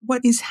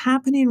what is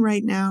happening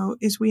right now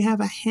is we have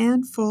a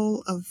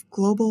handful of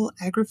global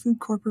agri-food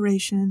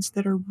corporations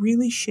that are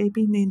really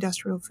shaping the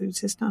industrial food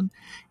system.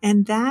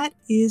 And that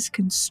is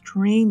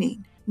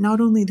constraining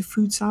not only the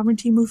food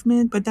sovereignty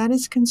movement, but that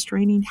is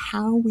constraining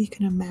how we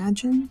can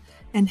imagine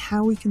and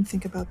how we can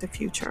think about the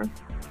future.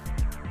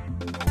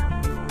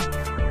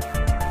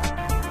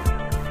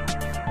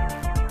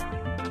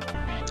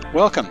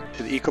 Welcome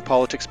to the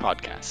Ecopolitics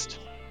Podcast.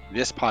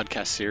 This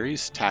podcast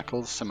series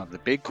tackles some of the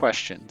big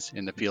questions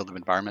in the field of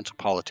environmental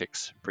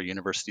politics for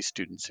university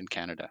students in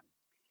Canada.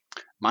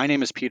 My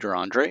name is Peter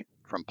Andre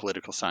from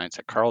Political Science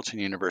at Carleton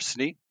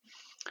University.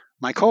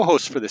 My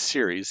co-host for this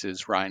series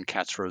is Ryan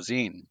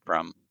Katz-Rosine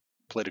from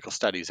Political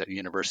Studies at the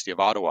University of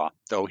Ottawa,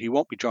 though he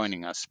won't be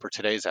joining us for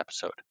today's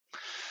episode.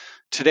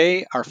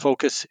 Today, our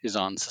focus is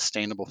on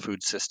sustainable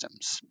food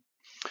systems.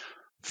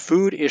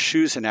 Food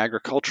issues and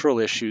agricultural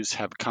issues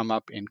have come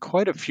up in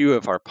quite a few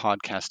of our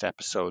podcast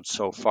episodes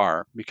so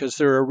far because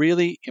they're a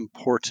really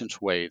important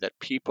way that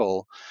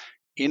people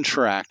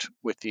interact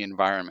with the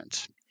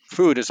environment.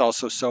 Food is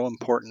also so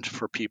important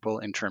for people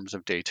in terms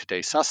of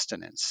day-to-day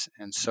sustenance.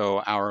 And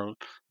so our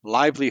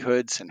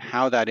livelihoods and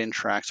how that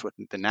interacts with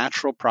the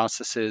natural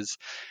processes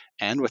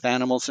and with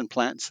animals and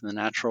plants in the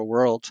natural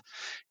world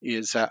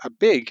is a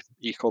big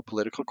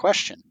eco-political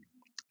question.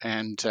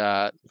 And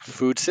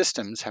food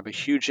systems have a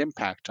huge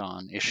impact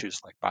on issues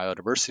like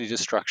biodiversity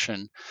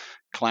destruction,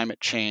 climate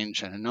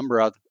change, and a number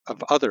of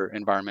other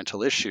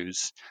environmental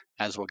issues,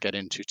 as we'll get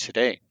into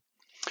today.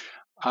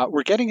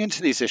 We're getting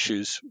into these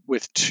issues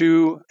with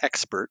two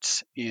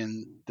experts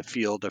in the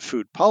field of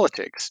food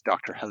politics,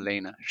 Dr.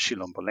 Helena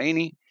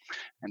Shilomboleni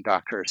and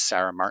Dr.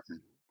 Sarah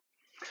Martin.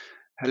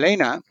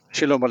 Helena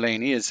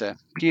Shilomboleni is a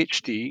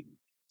PhD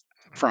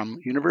from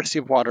University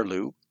of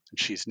Waterloo, and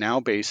she's now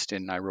based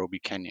in Nairobi,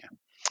 Kenya.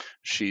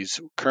 She's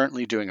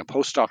currently doing a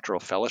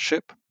postdoctoral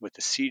fellowship with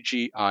the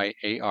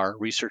CGIAR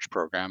Research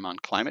Program on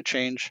climate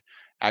change,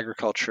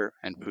 agriculture,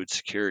 and food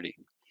security.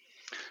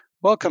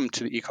 Welcome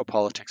to the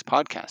Ecopolitics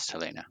Podcast,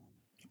 Helena.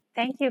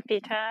 Thank you,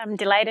 Peter. I'm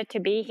delighted to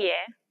be here.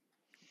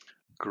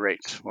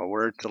 Great. Well,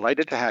 we're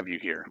delighted to have you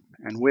here.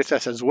 And with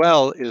us as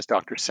well is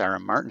Dr. Sarah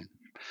Martin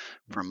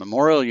from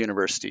Memorial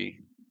University,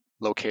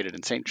 located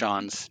in St.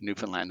 John's,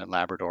 Newfoundland and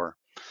Labrador.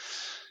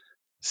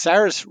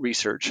 Sarah's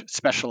research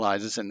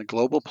specializes in the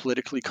global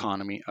political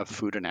economy of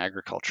food and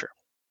agriculture.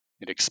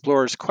 It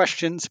explores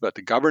questions about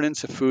the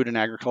governance of food and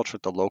agriculture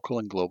at the local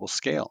and global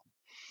scale.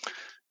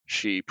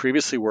 She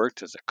previously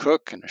worked as a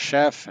cook and a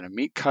chef and a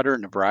meat cutter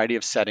in a variety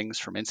of settings,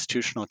 from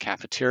institutional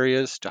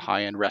cafeterias to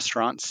high-end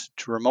restaurants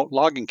to remote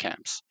logging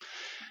camps.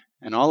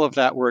 And all of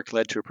that work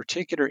led to a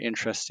particular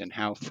interest in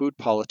how food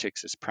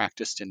politics is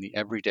practiced in the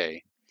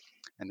everyday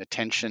and the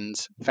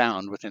tensions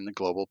found within the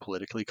global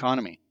political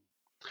economy.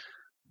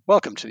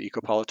 Welcome to the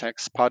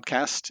Ecopolitics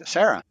Podcast,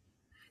 Sarah.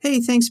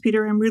 Hey, thanks,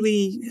 Peter. I'm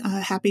really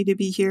happy to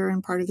be here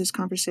and part of this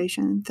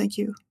conversation. Thank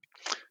you.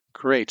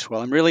 Great.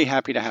 Well, I'm really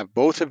happy to have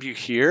both of you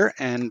here,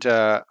 and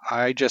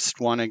I just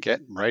want to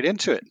get right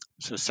into it.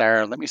 So,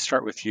 Sarah, let me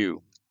start with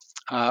you.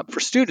 For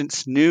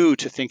students new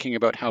to thinking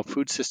about how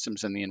food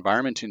systems and the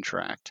environment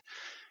interact,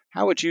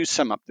 how would you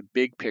sum up the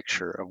big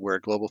picture of where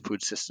global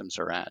food systems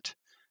are at,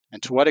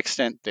 and to what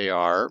extent they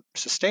are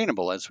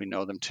sustainable as we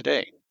know them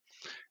today?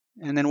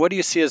 And then what do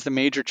you see as the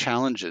major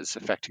challenges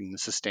affecting the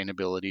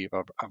sustainability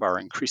of our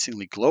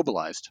increasingly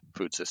globalized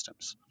food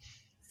systems?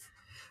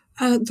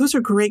 Those are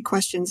great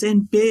questions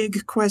and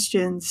big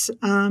questions.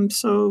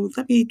 So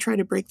let me try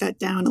to break that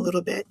down a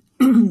little bit.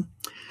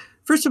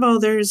 First of all,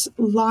 there's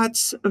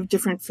lots of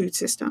different food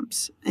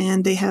systems,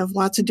 and they have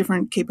lots of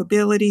different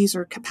capabilities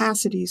or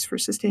capacities for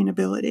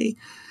sustainability.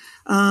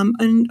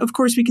 And of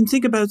course, we can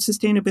think about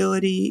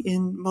sustainability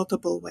in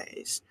multiple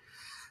ways.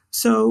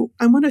 So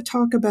I want to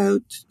talk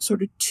about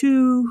sort of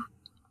two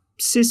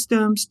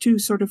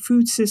sort of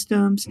food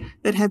systems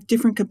that have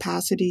different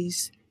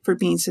capacities for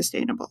being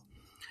sustainable.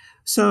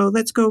 So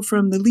let's go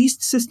from the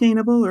least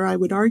sustainable, or I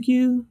would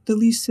argue the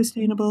least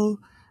sustainable,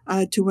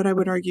 to what I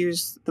would argue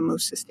is the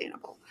most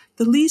sustainable.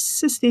 The least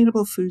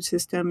sustainable food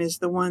system is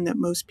the one that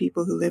most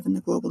people who live in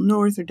the global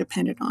north are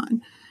dependent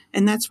on.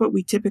 And that's what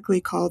we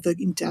typically call the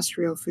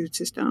industrial food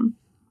system.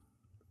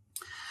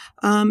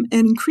 And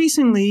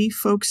increasingly,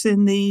 folks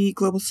in the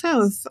global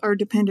south are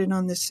dependent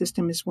on this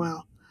system as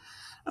well.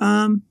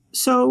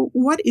 So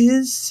what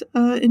is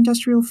an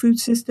industrial food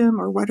system,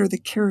 or what are the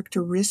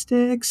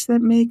characteristics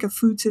that make a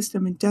food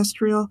system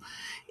industrial?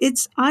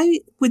 I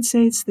would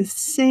say it's the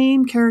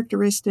same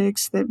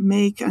characteristics that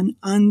make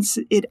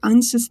it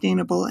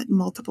unsustainable at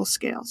multiple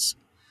scales.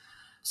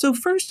 So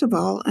first of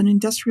all, an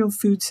industrial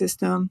food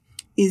system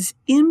is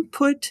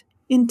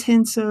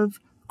input-intensive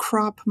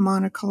crop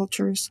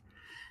monocultures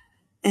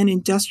and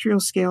industrial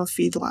scale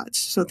feedlots.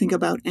 So think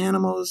about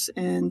animals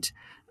and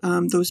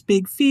those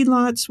big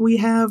feedlots we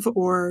have,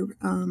 or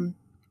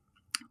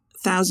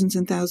thousands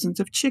and thousands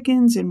of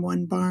chickens in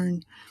one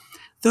barn.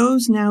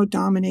 Those now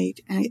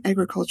dominate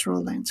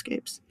agricultural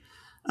landscapes.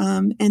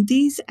 And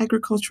these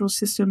agricultural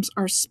systems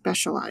are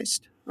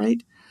specialized,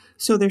 right?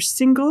 So they're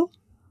single,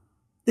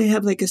 they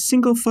have like a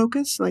single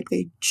focus, like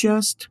they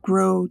just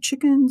grow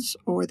chickens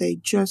or they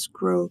just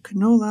grow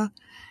canola.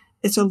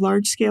 It's a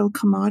large-scale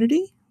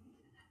commodity.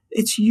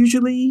 It's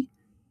usually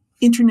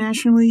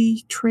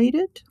internationally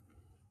traded.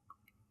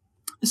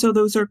 So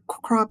those are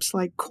crops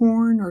like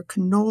corn or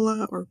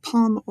canola or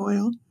palm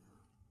oil.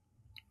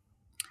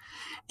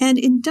 And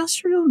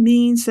industrial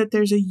means that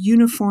there's a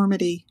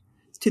uniformity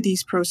to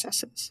these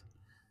processes.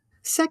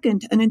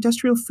 Second, an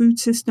industrial food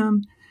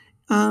system,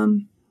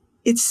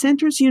 it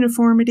centers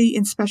uniformity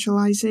in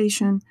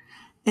specialization,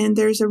 and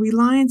there's a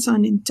reliance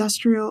on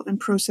industrial and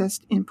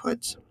processed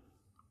inputs.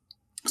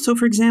 So,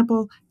 for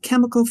example,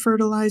 chemical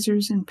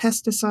fertilizers and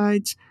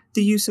pesticides,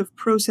 the use of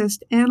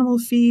processed animal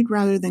feed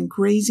rather than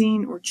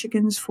grazing or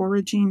chickens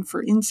foraging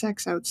for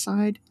insects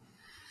outside.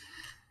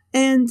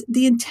 And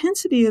the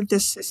intensity of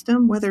this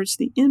system, whether it's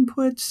the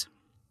inputs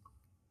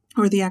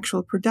or the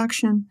actual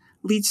production,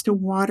 leads to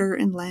water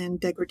and land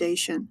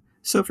degradation.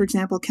 So, for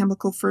example,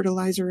 chemical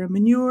fertilizer and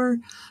manure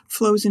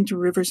flows into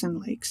rivers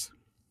and lakes.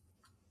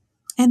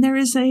 And there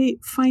is a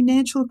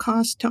financial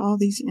cost to all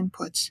these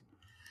inputs.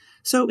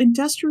 So,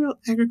 industrial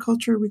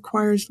agriculture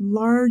requires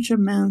large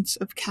amounts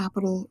of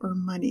capital or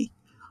money,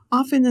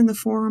 often in the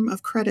form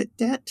of credit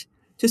debt,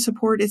 to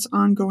support its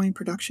ongoing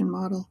production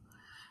model.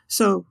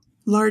 So,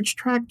 large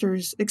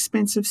tractors,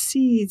 expensive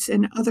seeds,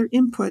 and other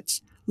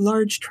inputs,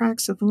 large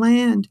tracts of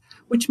land,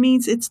 which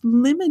means it's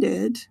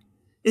limited.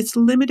 It's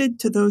limited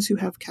to those who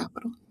have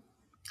capital.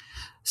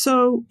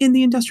 So, in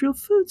the industrial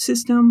food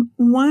system,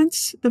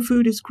 once the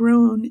food is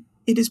grown,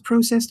 it is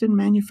processed and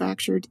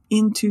manufactured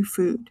into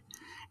food.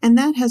 And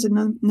that has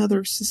another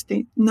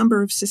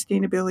number of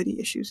sustainability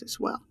issues as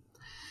well.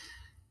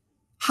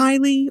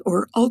 Highly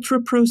or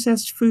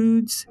ultra-processed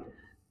foods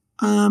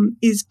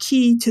is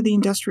key to the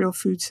industrial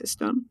food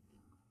system.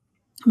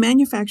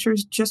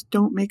 Manufacturers just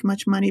don't make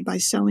much money by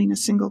selling a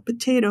single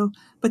potato,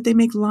 but they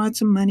make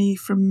lots of money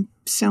from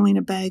selling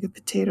a bag of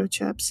potato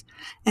chips.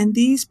 And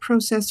these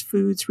processed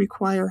foods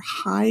require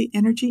high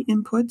energy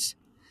inputs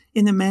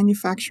in the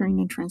manufacturing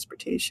and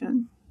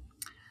transportation.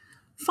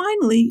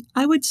 Finally,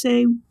 I would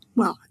say,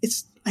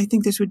 I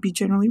think this would be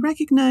generally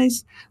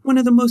recognized. One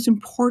of the most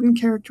important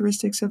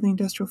characteristics of the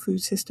industrial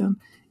food system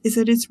is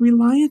that it's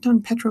reliant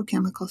on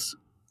petrochemicals.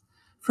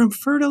 From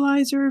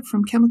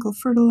chemical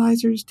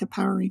fertilizers to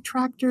powering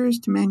tractors,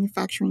 to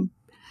manufacturing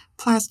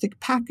plastic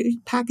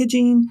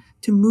packaging,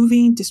 to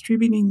moving,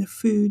 distributing the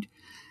food.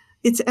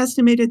 It's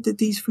estimated that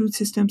these food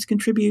systems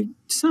contribute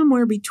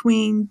somewhere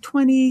between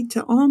 20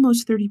 to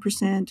almost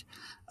 30%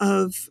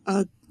 of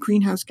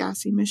greenhouse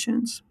gas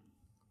emissions.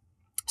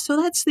 So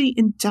that's the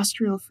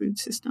industrial food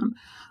system.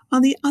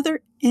 On the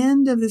other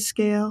end of the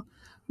scale,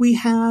 we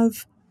can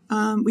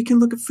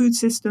look at food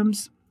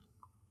systems,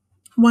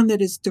 one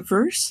that is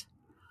diverse,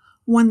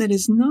 one that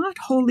is not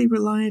wholly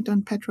reliant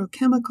on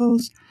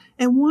petrochemicals,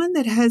 and one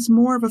that has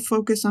more of a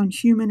focus on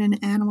human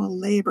and animal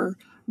labor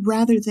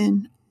rather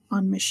than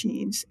on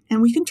machines.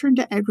 And we can turn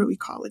to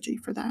agroecology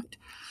for that.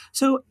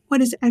 So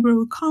what is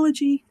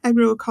agroecology?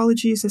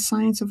 Agroecology is a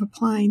science of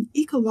applying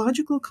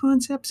ecological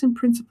concepts and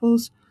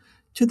principles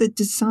to the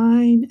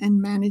design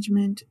and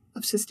management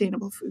of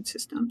sustainable food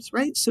systems,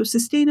 right? So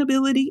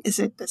sustainability is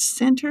at the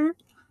center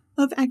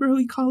of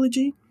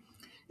agroecology.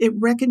 It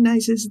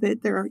recognizes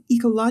that there are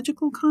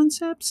ecological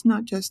concepts,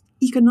 not just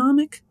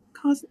economic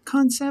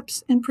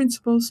concepts and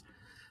principles,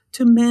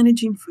 to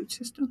managing food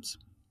systems.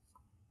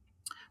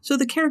 So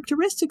the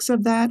characteristics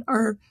of that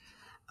are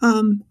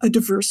a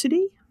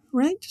diversity,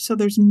 right? So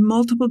there's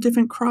multiple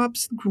different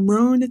crops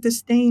grown at the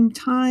same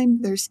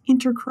time. There's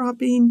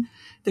intercropping.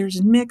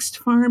 There's mixed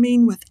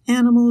farming with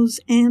animals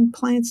and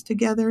plants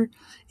together.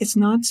 It's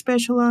not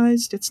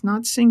specialized. It's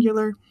not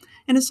singular.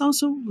 And it's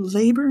also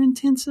labor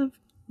intensive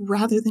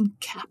rather than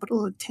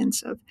capital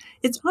intensive.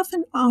 It's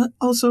often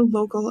also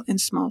local and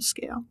small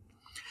scale.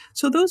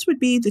 So those would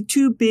be the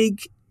two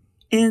big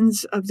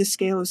ends of the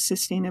scale of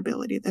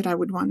sustainability that I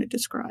would want to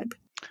describe.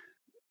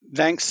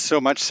 Thanks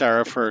so much,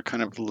 Sarah, for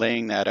kind of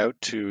laying that out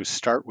to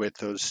start with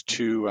those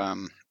two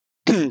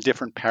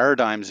different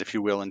paradigms, if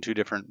you will, and two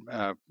different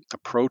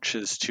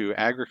approaches to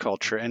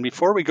agriculture. And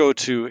before we go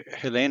to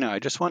Helena, I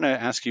just want to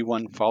ask you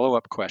one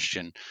follow-up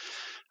question.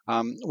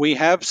 We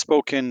have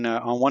spoken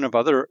on one of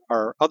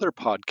our other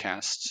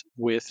podcasts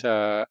with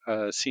a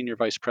senior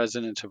vice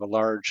president of a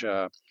large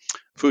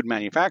food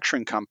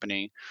manufacturing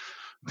company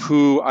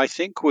who I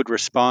think would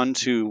respond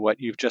to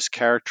what you've just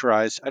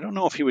characterized. I don't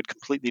know if he would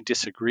completely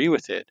disagree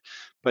with it,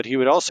 but he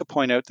would also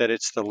point out that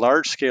it's the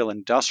large-scale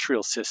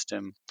industrial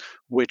system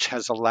which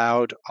has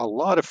allowed a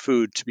lot of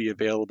food to be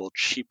available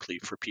cheaply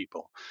for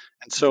people.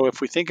 And so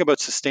if we think about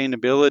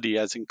sustainability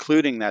as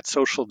including that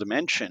social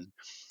dimension,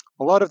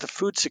 a lot of the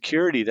food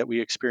security that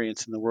we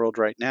experience in the world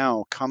right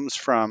now comes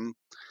from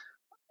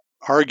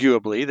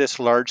arguably this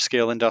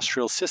large-scale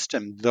industrial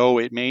system, though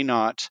it may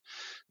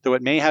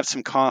have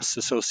some costs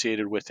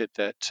associated with it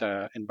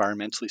that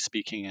environmentally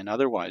speaking and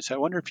otherwise. I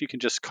wonder if you can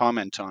just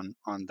comment on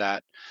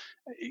that,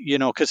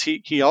 because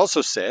he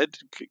also said,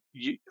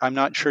 I'm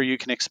not sure you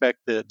can expect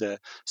the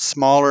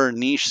smaller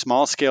niche,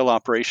 small scale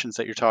operations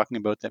that you're talking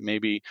about that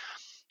maybe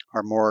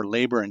are more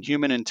labor and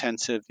human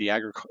intensive, the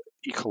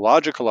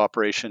ecological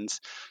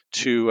operations,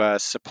 to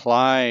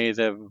supply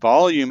the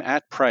volume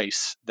at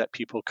price that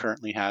people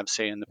currently have,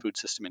 say, in the food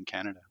system in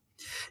Canada?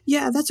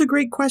 Yeah, that's a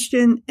great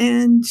question.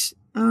 And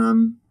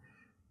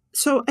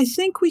so I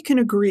think we can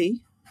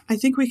agree. I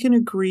think we can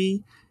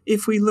agree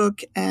if we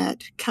look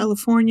at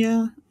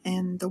California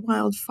and the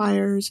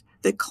wildfires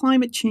that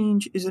climate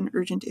change is an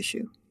urgent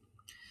issue.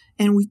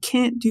 And we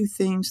can't do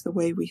things the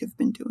way we have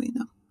been doing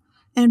them.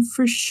 And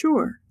for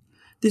sure,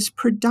 this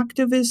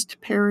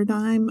productivist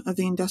paradigm of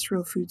the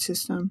industrial food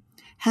system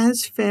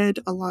has fed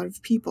a lot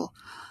of people.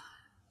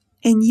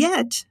 And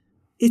yet,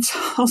 it's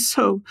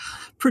also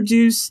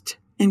produced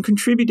and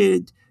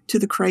contributed to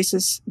the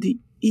crisis, the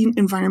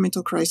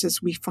environmental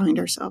crisis we find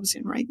ourselves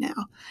in right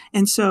now.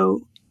 And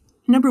so,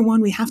 number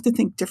one, we have to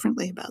think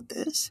differently about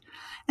this.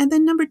 And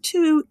then number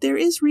two, there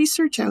is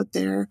research out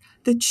there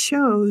that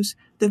shows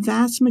the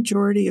vast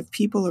majority of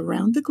people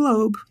around the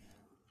globe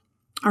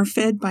are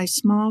fed by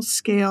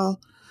small-scale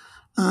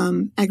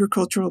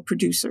agricultural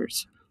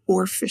producers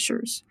or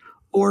fishers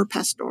or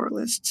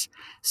pastoralists.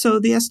 So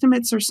the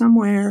estimates are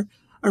somewhere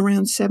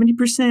around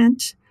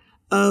 70%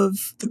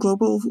 of the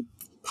global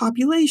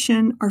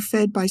population are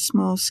fed by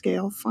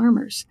small-scale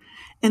farmers.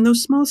 And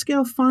those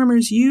small-scale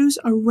farmers use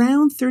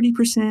around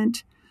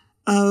 30%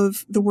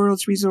 of the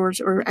world's resource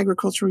or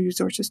agricultural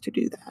resources to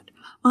do that.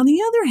 On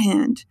the other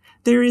hand,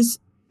 there is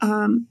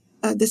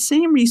the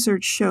same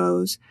research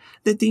shows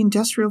that the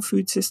industrial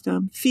food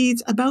system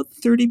feeds about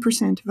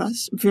 30% of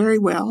us very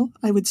well,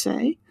 I would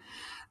say,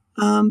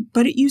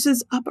 but it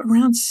uses up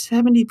around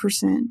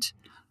 70%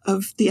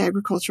 of the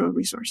agricultural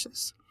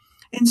resources.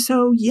 And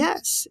so,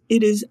 yes,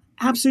 it is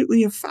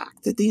absolutely a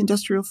fact that the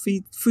industrial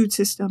food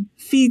system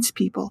feeds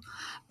people.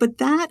 But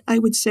that, I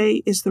would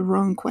say, is the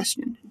wrong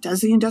question. Does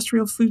the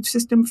industrial food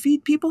system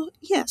feed people?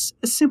 Yes,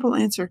 a simple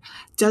answer.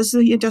 Does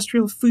the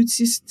industrial food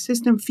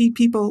system feed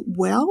people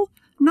well?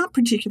 Not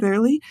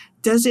particularly.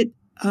 Does it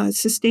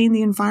sustain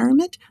the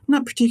environment?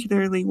 Not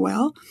particularly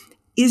well.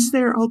 Is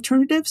there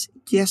alternatives?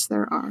 Yes,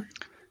 there are.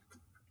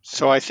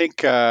 So I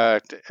think our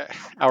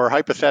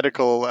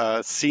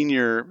hypothetical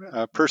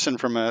senior person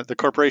from the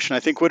corporation, I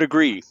think, would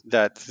agree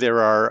that there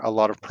are a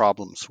lot of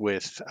problems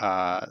with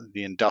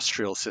the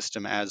industrial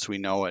system as we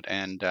know it,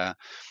 and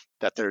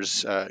that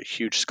there's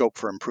huge scope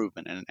for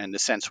improvement. And the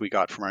sense we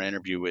got from our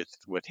interview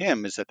with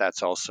him is that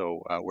that's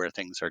also where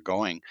things are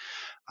going.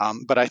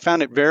 But I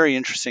found it very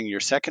interesting, your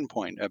second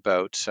point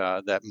about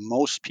that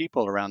most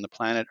people around the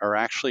planet are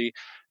actually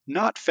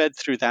not fed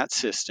through that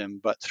system,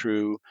 but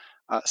through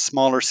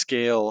smaller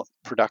scale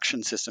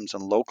production systems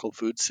and local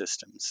food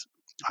systems.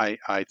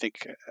 I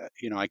think,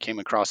 I came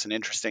across an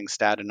interesting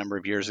stat a number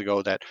of years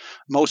ago that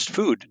most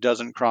food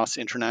doesn't cross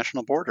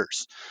international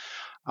borders.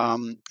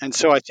 And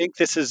so I think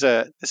this is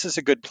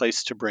a good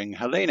place to bring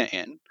Helena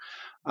in.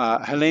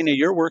 Helena,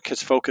 your work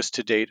has focused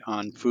to date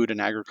on food and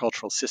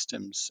agricultural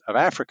systems of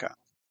Africa.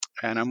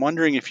 And I'm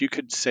wondering if you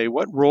could say,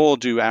 what role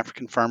do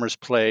African farmers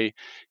play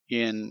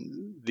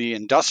in the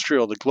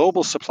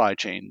global supply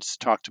chains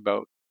talked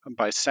about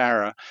by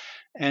Sarah?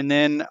 And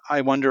then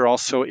I wonder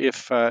also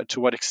if, to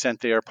what extent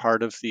they are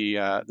part of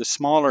the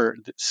smaller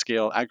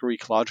scale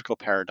agroecological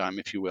paradigm,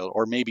 if you will,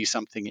 or maybe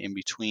something in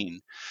between.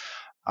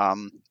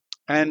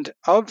 And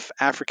of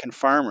African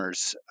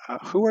farmers,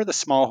 who are the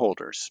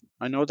smallholders?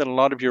 I know that a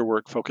lot of your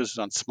work focuses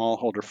on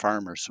smallholder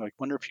farmers, so I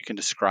wonder if you can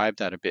describe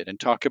that a bit and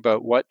talk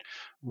about what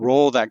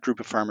role that group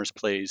of farmers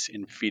plays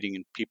in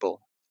feeding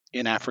people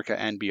in Africa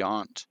and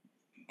beyond.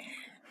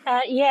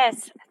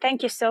 Yes,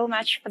 thank you so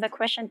much for the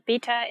question,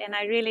 Peter. And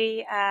I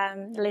really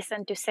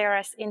listened to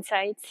Sarah's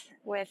insights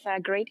with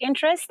great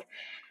interest.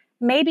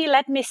 Maybe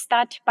let me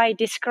start by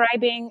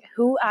describing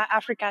who are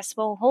Africa's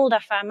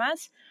smallholder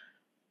farmers,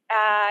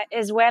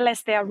 as well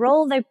as their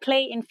role they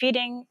play in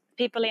feeding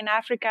people in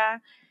Africa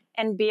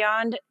and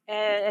beyond,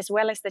 as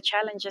well as the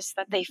challenges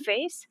that they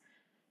face.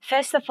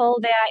 First of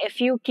all, there are a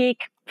few key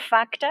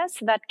factors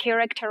that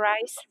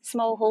characterize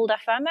smallholder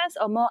farmers,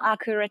 or more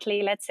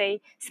accurately, let's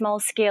say,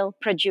 small-scale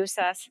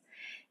producers.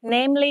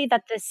 Namely,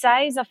 that the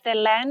size of the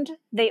land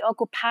they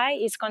occupy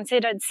is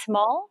considered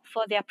small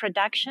for their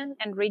production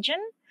and region.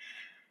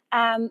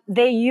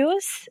 Their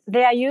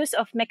use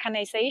of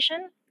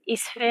mechanization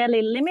is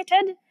fairly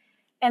limited,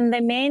 and they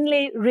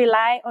mainly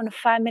rely on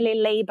family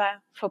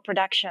labor for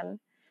production.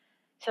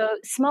 So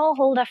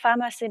smallholder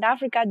farmers in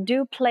Africa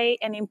do play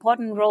an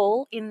important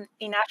role in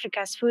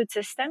Africa's food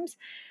systems,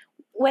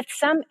 with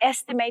some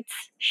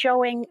estimates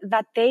showing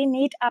that they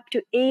need up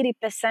to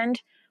 80%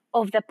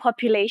 of the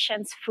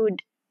population's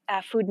food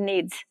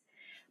needs.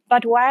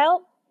 But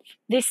while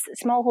these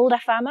smallholder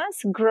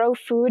farmers grow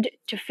food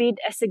to feed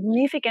a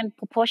significant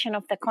proportion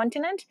of the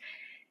continent,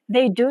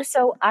 they do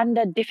so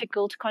under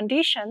difficult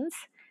conditions,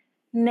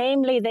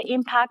 namely the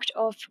impact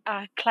of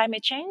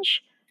climate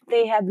change.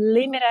 They have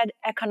limited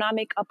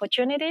economic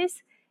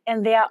opportunities,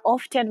 and they are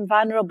often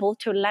vulnerable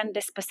to land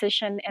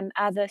disposition and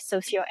other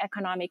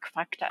socioeconomic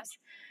factors.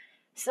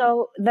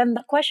 So then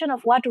the question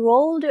of what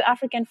role do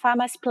African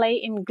farmers play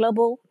in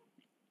global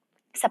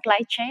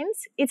supply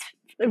chains, it's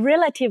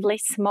relatively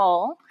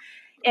small.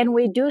 And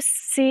we do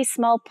see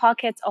small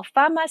pockets of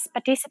farmers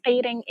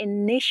participating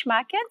in niche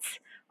markets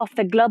of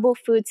the global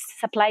food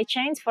supply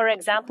chains. For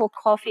example,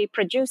 coffee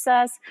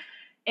producers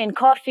in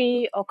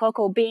coffee or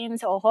cocoa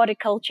beans or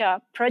horticulture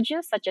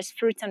produce such as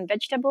fruits and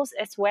vegetables,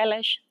 as well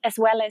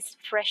as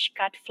fresh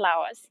cut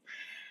flowers.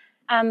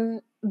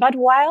 But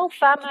while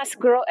farmers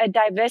grow a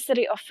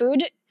diversity of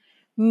food,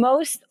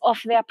 most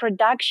of their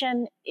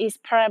production is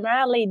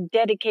primarily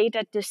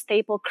dedicated to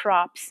staple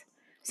crops.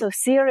 So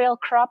cereal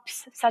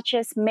crops such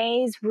as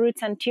maize,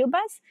 roots, and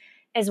tubers,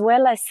 as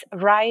well as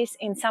rice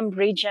in some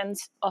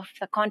regions of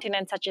the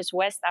continent, such as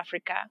West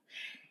Africa.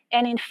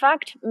 And in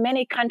fact,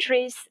 many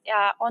countries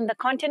on the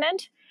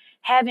continent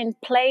have in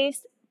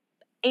place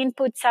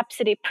input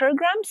subsidy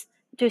programs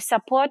to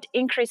support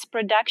increased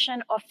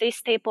production of these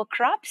staple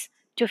crops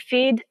to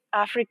feed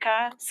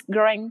Africa's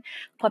growing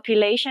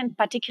population,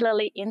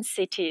 particularly in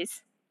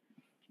cities.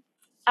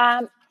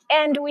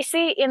 And we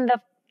see in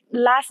the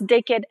last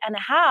decade and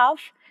a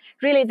half,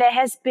 really there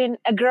has been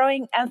a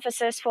growing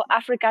emphasis for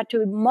Africa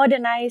to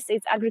modernize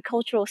its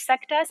agricultural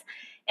sectors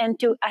and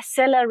to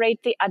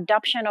accelerate the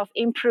adoption of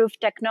improved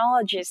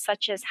technologies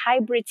such as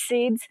hybrid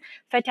seeds,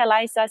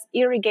 fertilizers,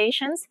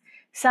 irrigations,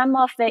 some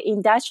of the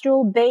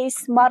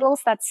industrial-based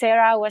models that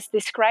Sarah was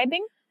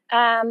describing.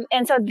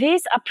 And so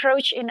this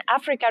approach in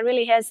Africa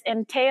really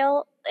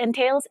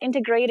entails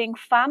integrating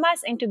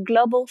farmers into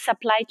global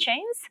supply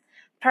chains,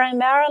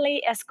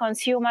 primarily as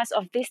consumers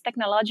of these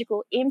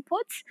technological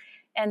inputs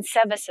and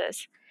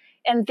services.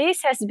 And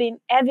this has been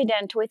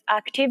evident with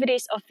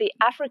activities of the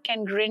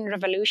African Green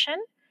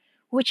Revolution,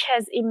 which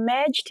has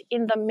emerged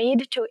in the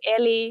mid to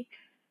early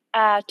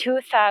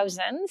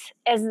 2000s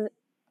as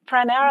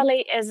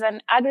primarily as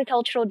an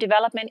agricultural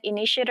development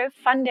initiative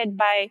funded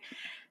by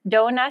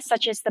donors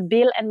such as the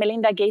Bill and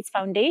Melinda Gates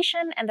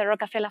Foundation and the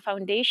Rockefeller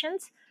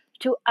Foundations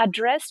to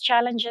address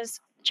challenges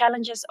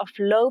of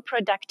low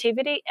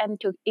productivity and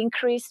to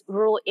increase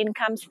rural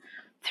incomes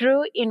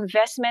through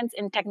investments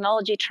in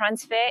technology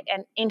transfer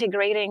and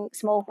integrating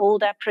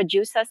smallholder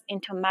producers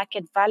into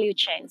market value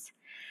chains.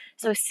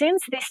 So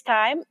since this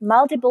time,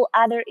 multiple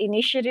other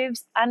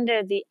initiatives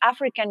under the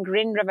African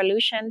Green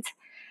Revolution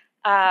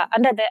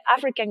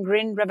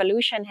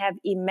have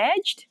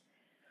emerged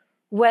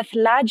with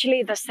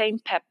largely the same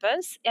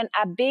purpose and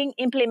are being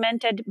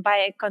implemented by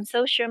a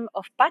consortium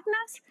of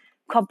partners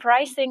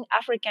comprising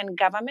African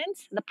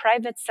governments, the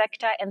private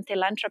sector, and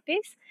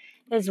philanthropies,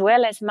 as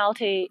well as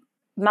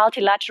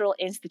multilateral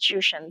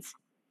institutions.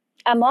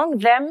 Among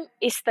them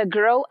is the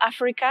Grow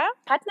Africa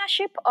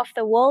partnership of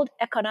the World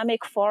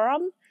Economic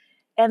Forum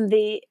and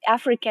the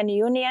African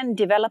Union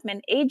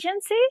Development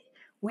Agency,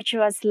 which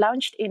was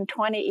launched in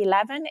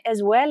 2011,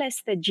 as well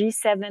as the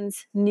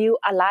G7's new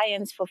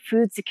Alliance for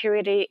Food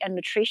Security and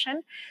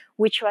Nutrition,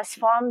 which was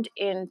formed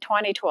in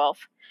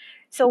 2012.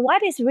 So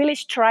what is really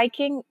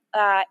striking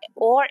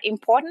or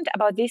important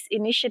about this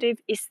initiative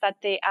is that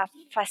they are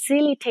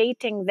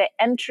facilitating the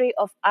entry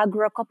of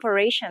agro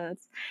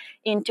corporations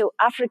into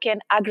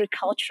African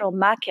agricultural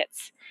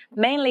markets,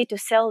 mainly to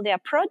sell their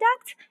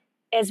products,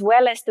 as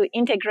well as to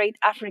integrate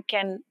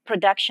African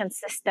production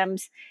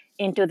systems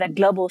into the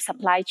global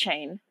supply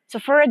chain. So,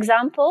 for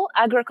example,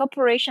 agro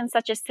corporations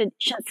such as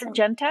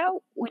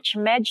Syngenta, which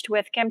merged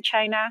with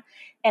ChemChina,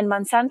 and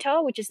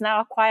Monsanto, which is now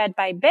acquired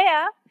by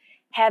Bayer,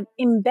 have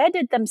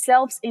embedded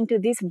themselves into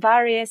these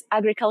various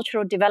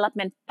agricultural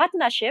development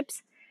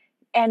partnerships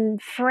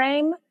and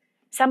frame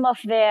some of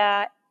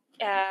their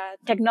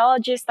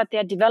technologies that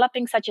they're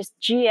developing, such as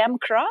GM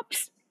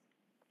crops,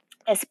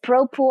 as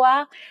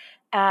pro-poor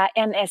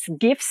and as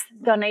gifts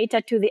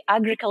donated to the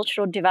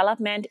agricultural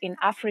development in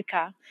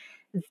Africa.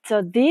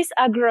 So these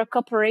agro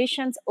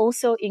corporations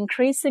also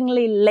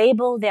increasingly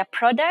label their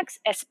products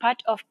as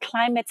part of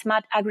climate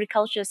smart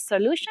agriculture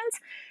solutions,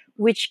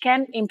 which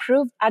can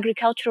improve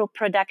agricultural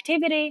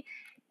productivity,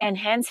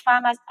 enhance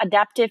farmers'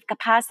 adaptive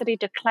capacity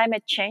to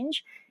climate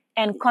change,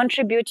 and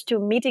contribute to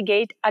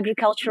mitigate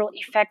agricultural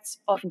effects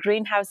of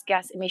greenhouse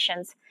gas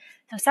emissions.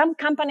 So some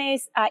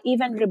companies are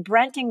even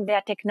rebranding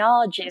their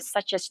technologies,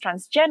 such as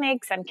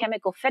transgenics and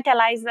chemical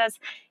fertilizers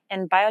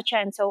and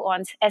biochar and so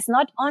on, as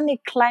not only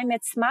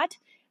climate smart,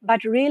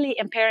 but really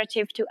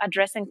imperative to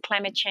addressing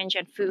climate change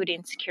and food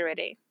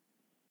insecurity.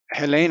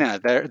 Helena,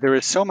 there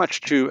is so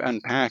much to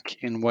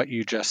unpack in what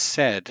you just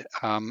said.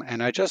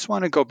 And I just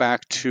want to go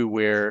back to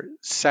where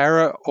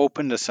Sarah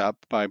opened us up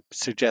by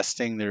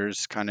suggesting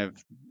there's kind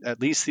of at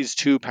least these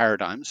two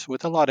paradigms,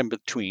 with a lot in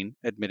between,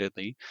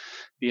 admittedly.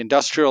 The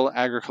industrial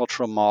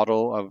agricultural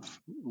model of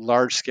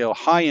large scale,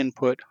 high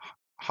input,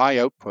 high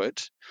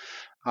output,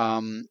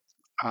 and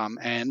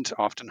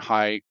often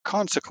high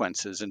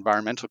consequences,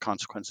 environmental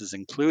consequences,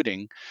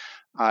 including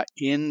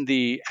in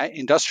the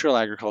industrial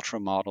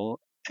agricultural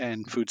model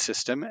and food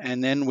system.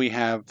 And then we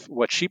have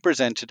what she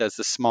presented as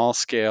the small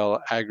scale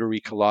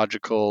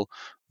agroecological,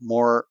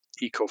 more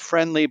eco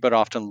friendly, but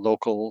often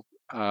local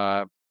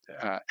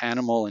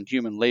animal and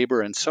human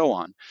labor and so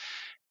on.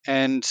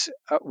 And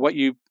what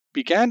you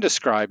began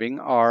describing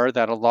are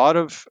that a lot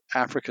of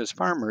Africa's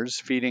farmers,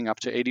 feeding up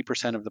to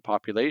 80% of the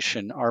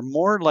population, are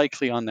more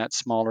likely on that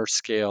smaller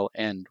scale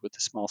end with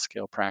the small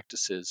scale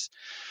practices.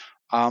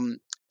 Um,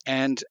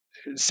 and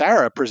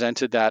Sarah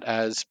presented that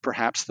as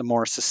perhaps the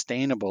more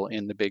sustainable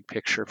in the big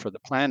picture for the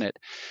planet.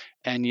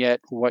 And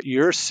yet, what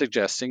you're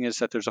suggesting is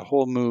that there's a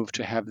whole move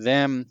to have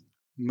them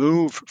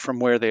move from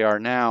where they are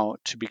now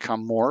to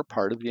become more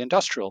part of the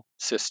industrial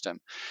system.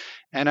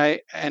 And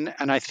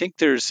I think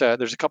there's a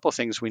couple of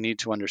things we need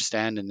to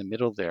understand in the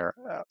middle there.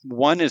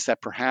 One is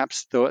that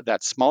perhaps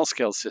that small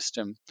scale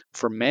system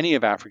for many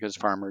of Africa's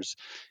farmers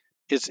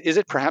is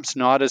it perhaps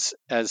not as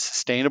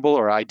sustainable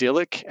or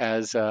idyllic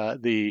as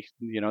the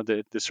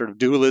sort of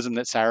dualism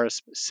that Sarah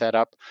set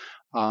up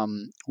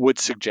would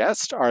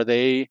suggest? Are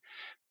they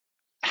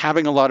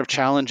having a lot of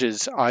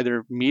challenges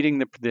either meeting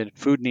the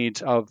food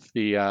needs of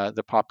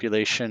the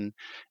population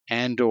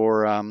and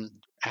or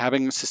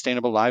having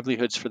sustainable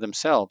livelihoods for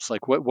themselves?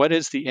 Like what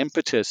is the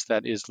impetus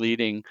that is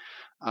leading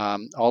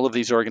all of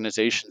these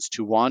organizations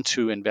to want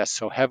to invest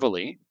so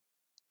heavily?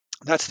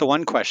 That's the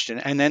one question.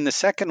 And then the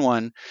second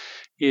one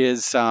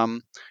is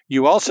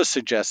you also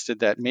suggested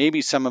that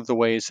maybe some of the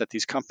ways that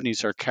these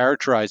companies are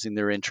characterizing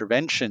their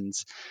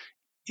interventions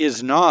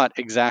is not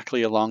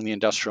exactly along the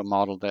industrial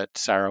model that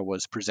Sarah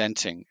was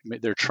presenting.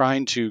 They're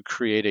trying to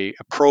create a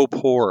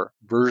pro-poor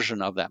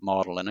version of that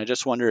model. And I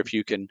just wonder if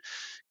you can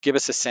give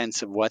us a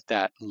sense of what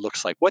that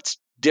looks like. What's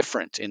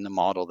different in the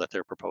model that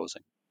they're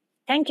proposing?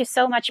 Thank you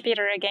so much,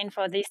 Peter, again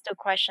for these two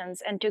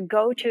questions. And to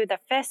go to the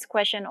first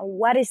question,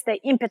 what is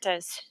the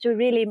impetus to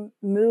really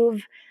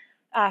move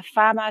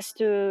farmers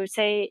to,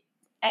 say,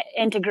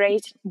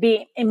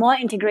 be more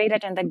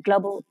integrated in the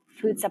global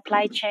food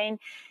supply chain?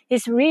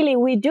 Is really,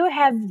 we do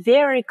have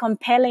very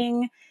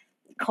compelling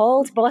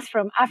calls, both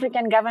from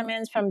African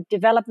governments, from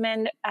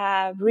development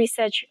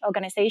research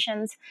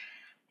organizations,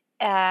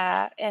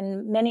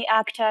 and many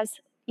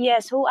actors,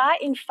 yes, who are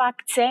in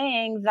fact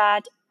saying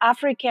that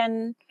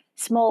African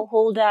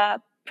smallholder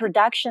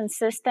production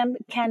system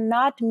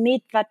cannot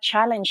meet that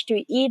challenge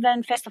to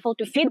even, first of all,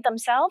 to feed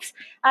themselves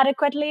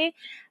adequately,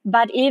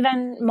 but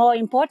even more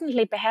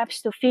importantly,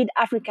 perhaps to feed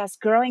Africa's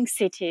growing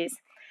cities.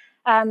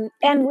 And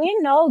we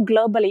know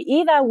globally,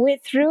 either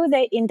through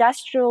the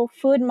industrial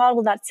food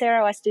model that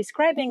Sarah was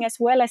describing, as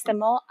well as the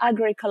more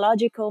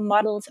agroecological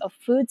models of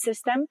food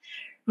system,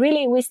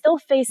 really we still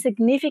face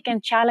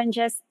significant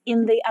challenges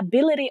in the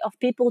ability of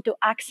people to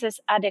access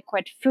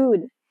adequate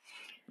food.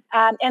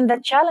 And the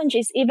challenge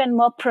is even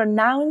more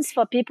pronounced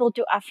for people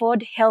to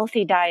afford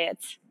healthy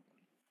diets.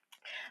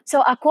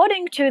 So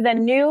according to the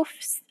new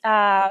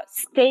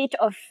state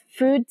of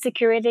food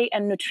security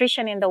and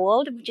nutrition in the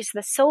world, which is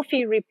the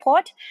SOFI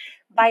report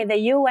by the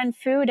UN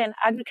Food and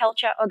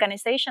Agriculture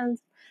Organization,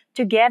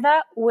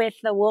 together with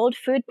the World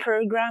Food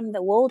Program,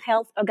 the World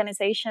Health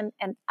Organization,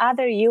 and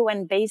other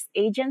UN-based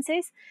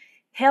agencies,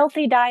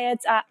 healthy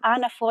diets are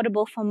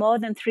unaffordable for more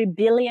than 3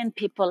 billion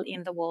people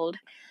in the world.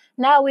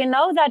 Now, we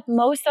know that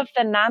most of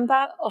the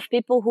number of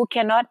people who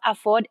cannot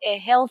afford a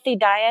healthy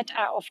diet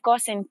are, of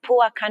course, in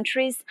poor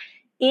countries,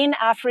 in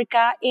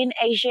Africa, in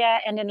Asia,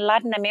 and in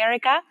Latin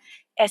America,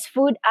 as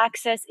food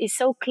access is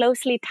so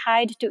closely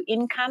tied to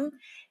income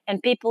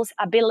and people's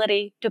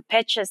ability to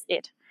purchase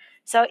it.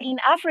 So in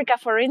Africa,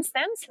 for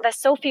instance, the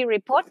SOFI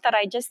report that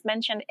I just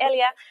mentioned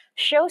earlier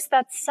shows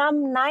that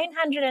some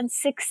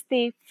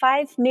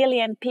 965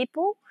 million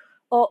people,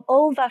 or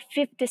over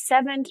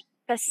 57%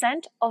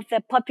 of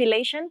the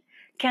population,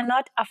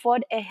 cannot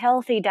afford a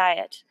healthy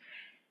diet.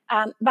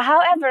 But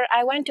however,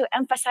 I want to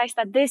emphasize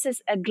that this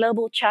is a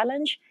global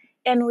challenge,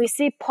 and we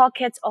see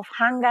pockets of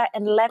hunger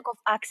and lack of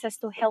access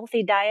to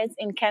healthy diets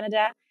in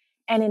Canada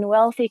and in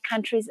wealthy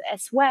countries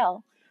as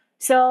well.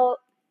 So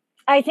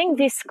I think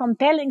these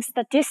compelling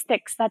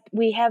statistics that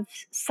we have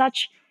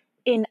such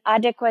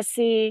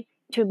inadequacy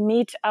to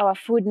meet our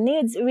food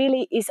needs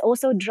really is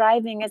also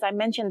driving, as I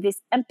mentioned,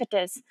 this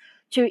impetus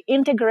to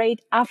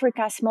integrate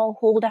Africa's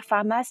smallholder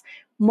farmers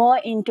more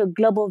into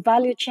global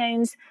value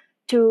chains,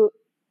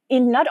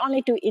 not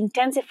only to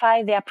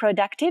intensify their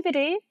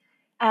productivity,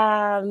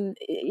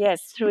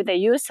 through the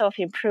use of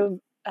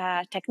improved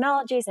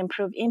technologies,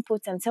 improved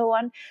inputs, and so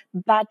on,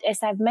 but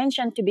as I've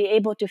mentioned, to be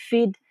able to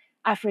feed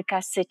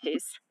Africa's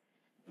cities.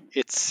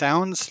 It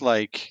sounds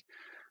like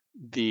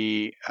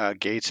the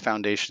Gates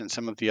Foundation and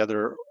some of the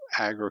other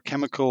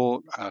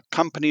agrochemical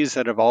companies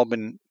that have all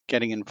been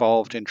getting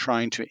involved in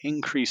trying to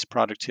increase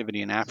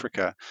productivity in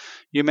Africa.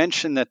 You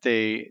mentioned that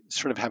they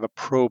sort of have a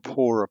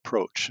pro-poor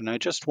approach, and I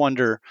just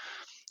wonder,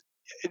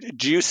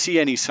 do you see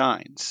any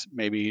signs,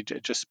 maybe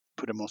to just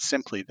put it most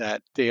simply,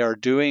 that they are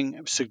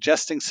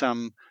suggesting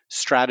some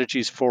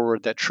strategies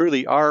forward that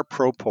truly are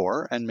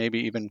pro-poor and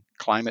maybe even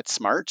climate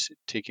smart,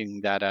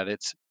 taking that at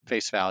its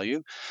face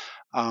value,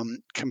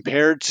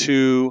 compared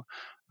to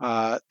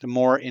the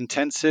more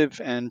intensive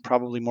and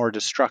probably more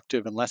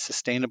destructive and less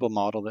sustainable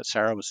model that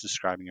Sarah was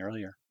describing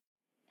earlier?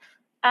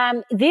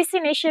 These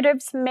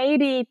initiatives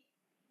maybe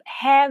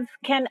can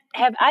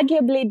have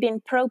arguably been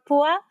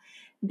pro-poor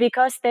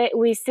because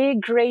we see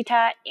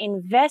greater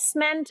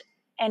investment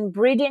and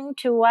breeding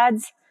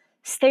towards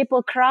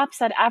staple crops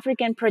that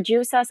African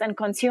producers and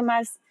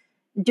consumers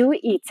do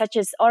eat, such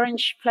as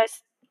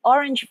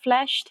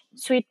orange-fleshed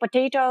sweet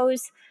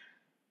potatoes,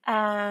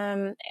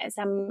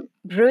 some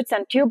roots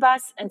and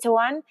tubers, and so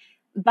on.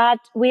 But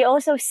we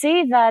also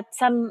see that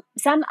some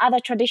other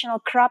traditional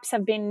crops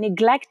have been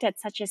neglected,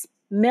 such as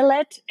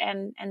millet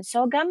and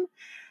sorghum.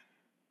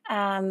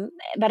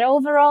 But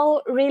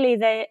overall,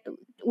 really,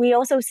 we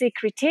also see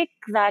critique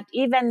that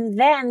even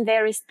then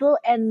there is still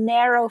a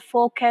narrow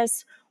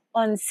focus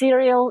on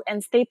cereal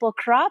and staple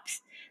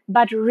crops,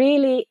 but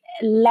really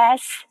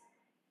less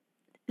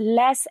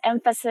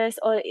emphasis,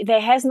 or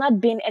there has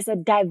not been as a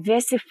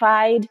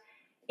diversified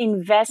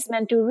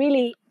investment to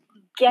really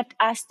get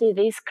us to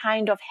this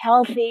kind of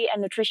healthy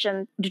and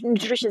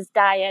nutritious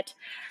diet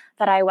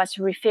that I was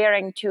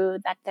referring to,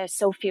 that the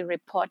SOFI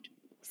report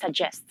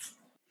suggests.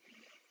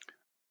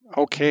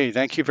 Okay,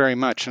 thank you very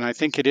much. And I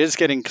think it is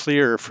getting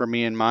clearer for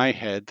me in my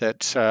head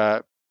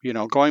that,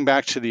 going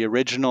back to the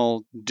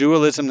original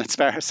dualism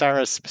that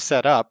Sarah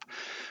set up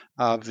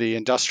of the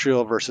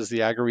industrial versus the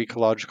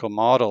agroecological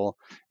model,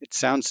 it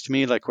sounds to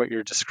me like what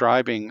you're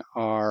describing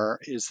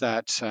is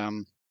that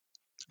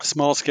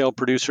small-scale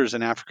producers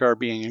in Africa are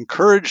being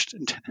encouraged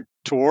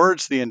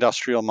towards the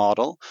industrial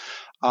model,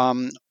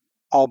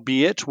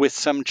 albeit with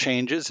some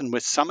changes and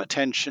with some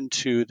attention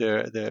to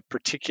the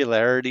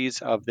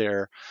particularities of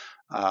their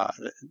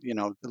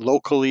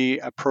locally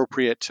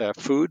appropriate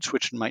foods,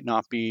 which might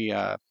not be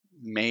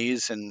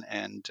maize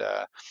and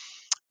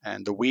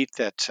the wheat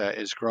that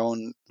is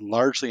grown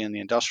largely in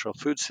the industrial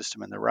food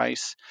system and the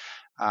rice,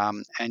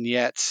 and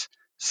yet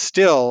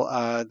still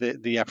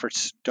the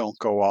efforts don't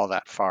go all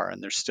that far,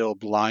 and there's still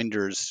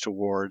blinders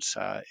towards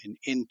an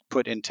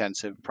input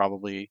intensive,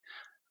 probably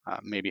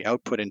maybe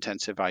output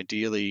intensive,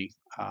 ideally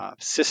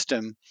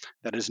system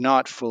that is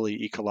not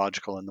fully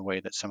ecological in the way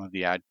that some of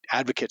the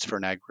advocates for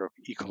an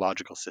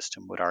agroecological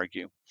system would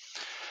argue.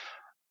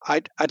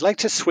 I'd like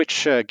to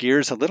switch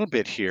gears a little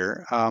bit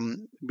here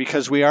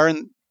because we are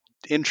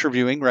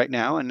interviewing right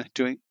now and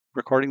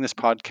recording this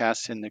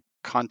podcast in the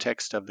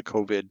context of the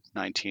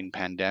COVID-19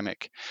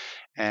 pandemic.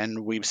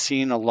 And we've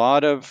seen a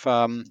lot of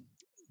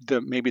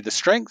maybe the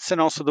strengths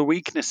and also the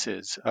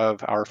weaknesses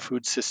of our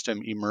food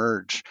system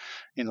emerge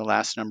in the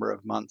last number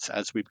of months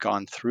as we've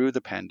gone through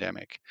the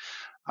pandemic.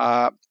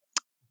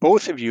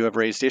 Both of you have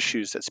raised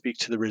issues that speak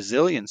to the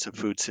resilience of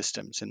food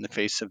systems in the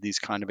face of these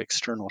kind of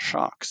external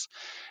shocks.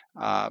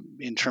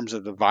 In terms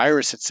of the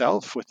virus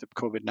itself with the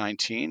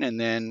COVID-19, and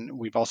then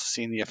we've also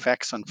seen the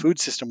effects on food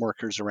system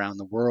workers around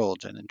the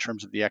world, and in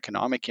terms of the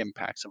economic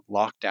impacts of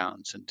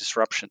lockdowns and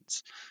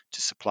disruptions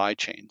to supply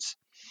chains.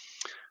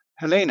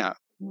 Helena,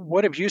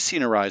 what have you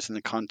seen arise in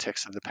the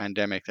context of the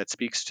pandemic that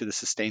speaks to the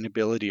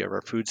sustainability of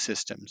our food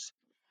systems?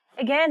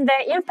 Again,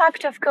 the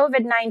impact of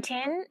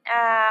COVID-19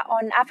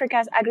 on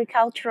Africa's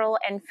agricultural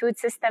and food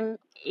system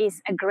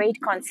is a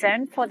great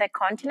concern for the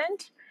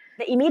continent.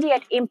 The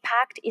immediate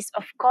impact is,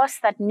 of course,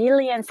 that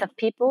millions of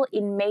people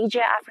in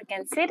major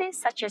African cities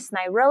such as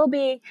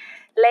Nairobi,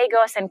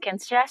 Lagos, and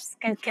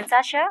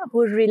Kinshasa,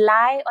 who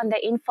rely on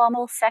the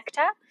informal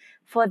sector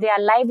for their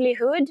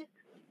livelihood,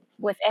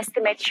 with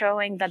estimates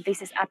showing that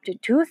this is up to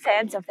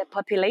 2/3 of the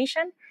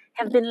population,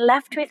 have been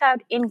left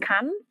without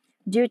income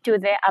due to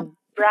the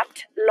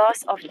abrupt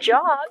loss of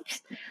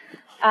jobs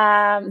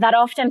that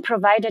often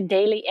provided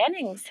daily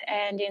earnings.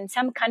 And in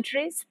some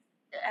countries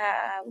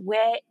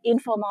where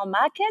informal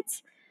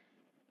markets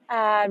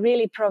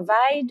really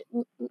provide,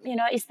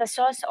 is the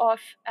source of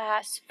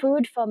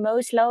food for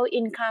most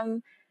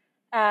low-income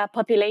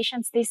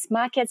populations, these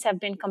markets have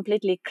been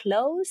completely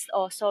closed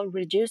or so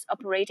reduced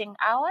operating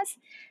hours.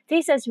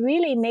 This has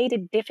really made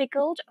it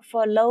difficult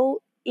for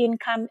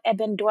low-income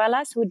urban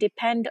dwellers who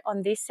depend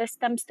on these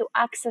systems to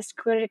access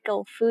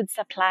critical food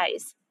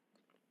supplies.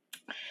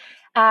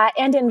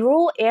 And in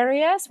rural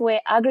areas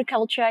where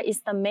agriculture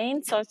is the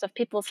main source of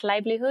people's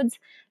livelihoods,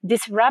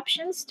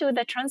 disruptions to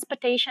the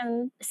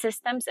transportation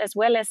systems as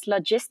well as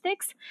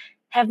logistics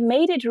have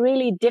made it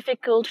really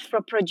difficult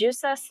for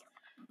producers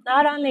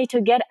not only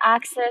to get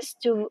access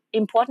to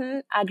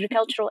important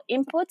agricultural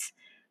inputs,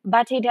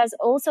 but it has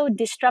also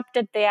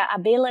disrupted their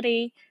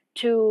ability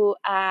to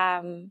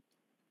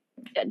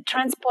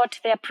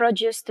transport their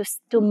produce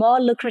to more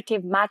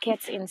lucrative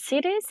markets in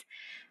cities.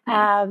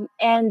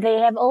 And they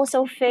have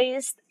also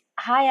faced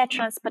higher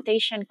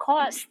transportation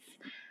costs.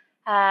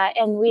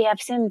 And we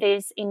have seen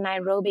this in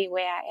Nairobi,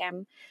 where I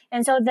am.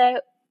 And so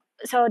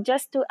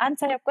just to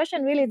answer your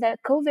question, really, the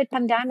COVID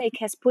pandemic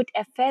has put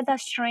a further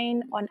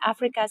strain on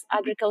Africa's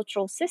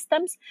agricultural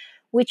systems,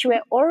 which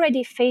were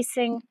already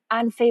facing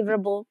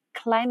unfavorable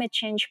climate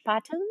change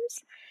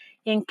patterns,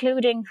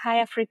 including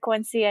higher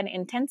frequency and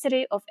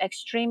intensity of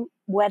extreme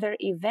weather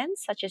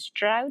events such as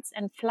droughts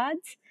and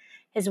floods,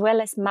 as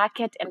well as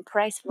market and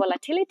price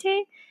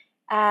volatility.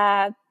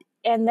 And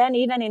then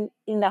even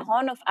in the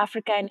Horn of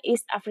Africa and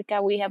East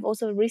Africa, we have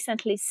also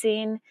recently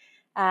seen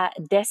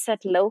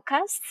desert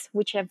locusts,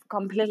 which have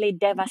completely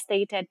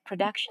devastated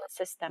production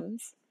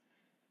systems.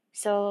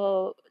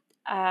 So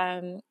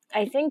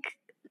I think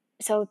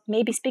so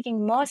maybe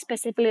speaking more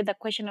specifically, the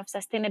question of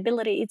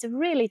sustainability, it's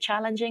really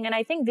challenging. And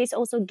I think this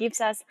also gives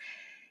us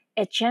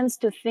a chance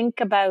to think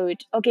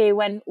about, okay,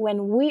 when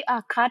we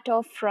are cut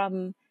off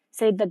from,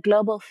 say, the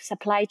global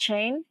supply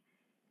chain,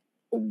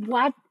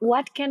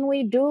 what can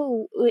we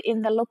do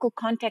in the local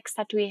context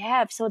that we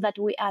have so that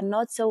we are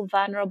not so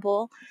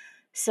vulnerable,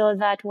 so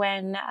that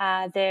when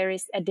there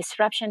is a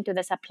disruption to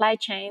the supply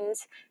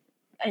chains,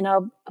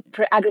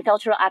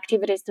 agricultural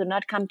activities do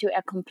not come to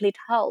a complete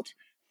halt.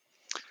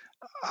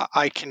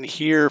 I can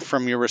hear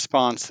from your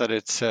response that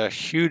it's a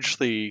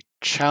hugely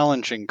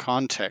challenging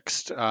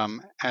context.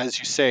 As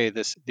you say,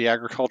 the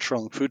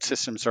agricultural and food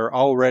systems are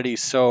already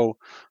so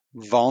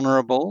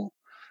vulnerable.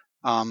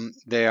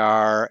 They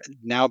are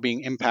now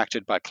being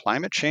impacted by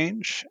climate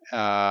change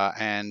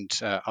and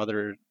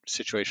other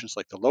situations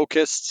like the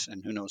locusts,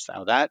 and who knows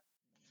how that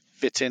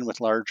fits in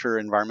with larger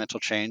environmental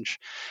change.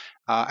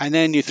 And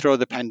then you throw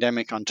the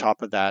pandemic on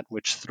top of that,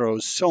 which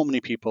throws so many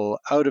people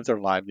out of their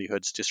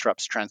livelihoods,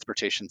 disrupts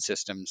transportation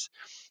systems.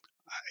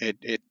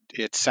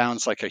 It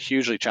sounds like a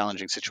hugely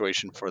challenging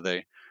situation for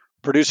the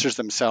producers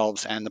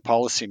themselves and the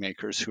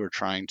policymakers who are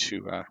trying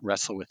to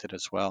wrestle with it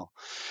as well.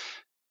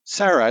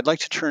 Sarah, I'd like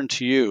to turn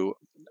to you.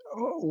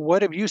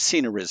 What have you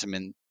seen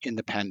arisen in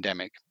the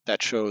pandemic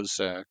that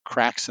shows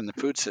cracks in the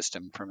food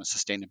system from a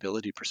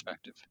sustainability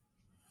perspective?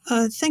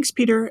 Thanks,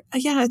 Peter.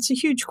 Yeah, it's a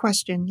huge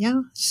question.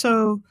 Yeah.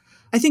 So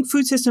I think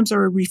food systems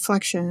are a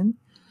reflection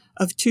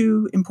of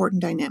two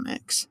important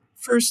dynamics.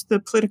 First, the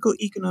political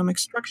economic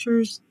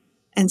structures,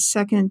 and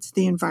second,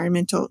 the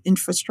environmental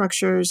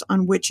infrastructures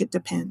on which it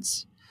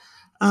depends.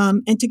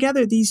 And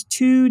together, these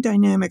two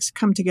dynamics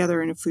come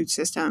together in a food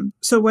system.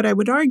 So what I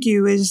would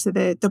argue is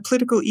that the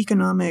political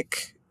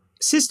economic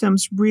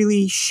systems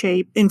really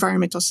shape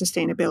environmental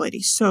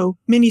sustainability. So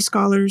many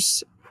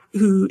scholars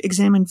who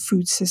examine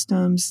food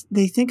systems,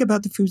 they think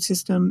about the food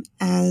system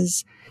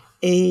as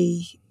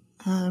a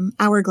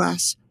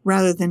hourglass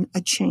rather than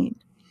a chain.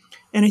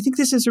 And I think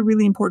this is a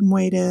really important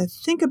way to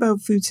think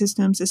about food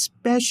systems,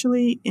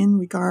 especially in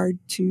regard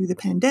to the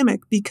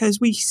pandemic,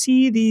 because we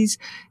see these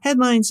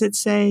headlines that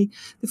say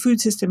the food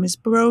system is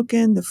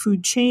broken, the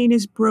food chain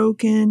is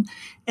broken.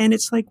 And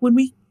it's like when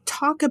we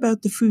talk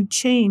about the food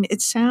chain,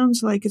 it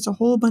sounds like it's a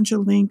whole bunch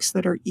of links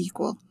that are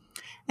equal.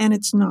 And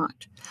it's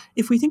not.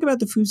 If we think about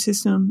the food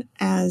system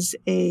as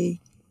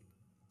a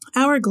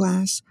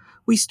hourglass,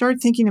 we start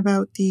thinking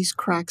about these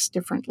cracks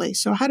differently.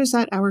 So how does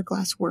that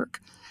hourglass work?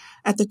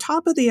 At the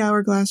top of the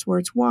hourglass where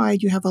it's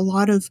wide, you have a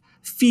lot of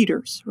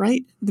feeders,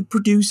 right? The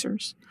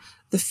producers,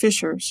 the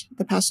fishers,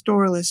 the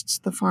pastoralists,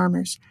 the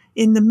farmers.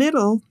 In the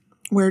middle,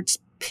 where it's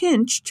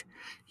pinched,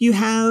 you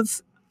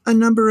have a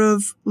number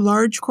of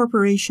large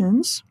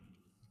corporations,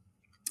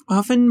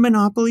 often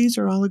monopolies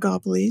or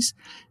oligopolies,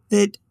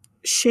 that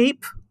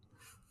shape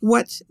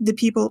what the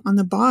people on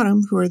the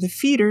bottom, who are the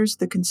feeders,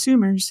 the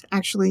consumers,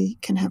 actually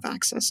can have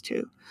access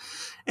to.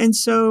 And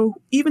so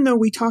even though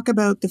we talk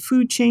about the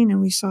food chain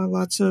and we saw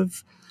lots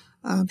of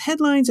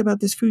headlines about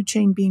this food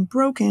chain being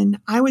broken,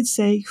 I would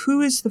say who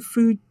is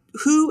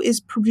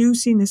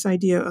producing this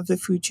idea of the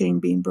food chain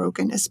being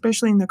broken,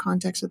 especially in the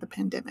context of the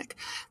pandemic?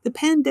 The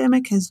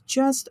pandemic has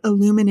just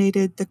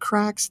illuminated the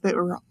cracks that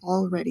were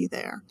already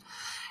there.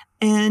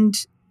 And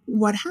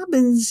what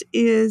happens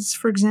is,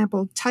 for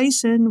example,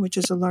 Tyson, which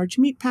is a large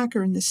meat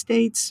packer in the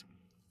States,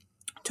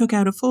 took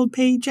out a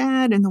full-page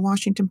ad in the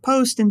Washington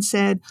Post and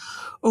said,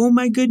 "Oh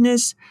my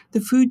goodness,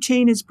 the food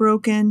chain is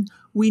broken.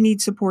 We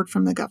need support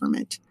from the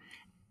government."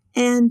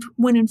 And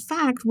when in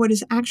fact, what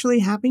is actually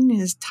happening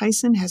is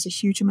Tyson has a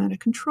huge amount of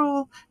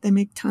control. They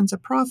make tons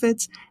of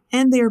profits,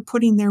 and they are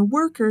putting their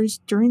workers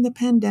during the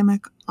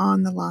pandemic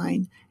on the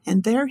line.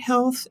 And their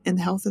health and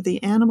the health of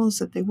the animals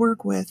that they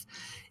work with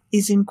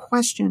is in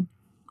question.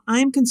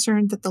 I'm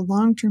concerned that the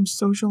long-term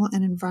social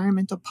and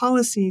environmental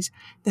policies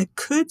that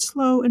could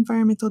slow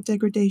environmental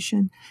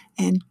degradation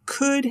and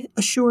could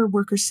assure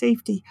worker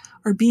safety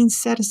are being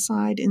set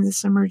aside in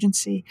this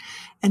emergency.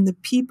 And the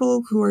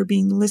people who are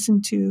being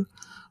listened to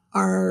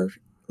are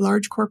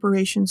large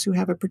corporations who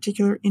have a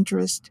particular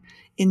interest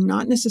in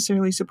not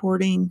necessarily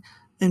supporting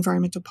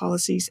environmental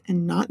policies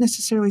and not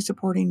necessarily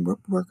supporting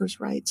workers'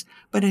 rights,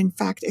 but in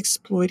fact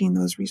exploiting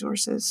those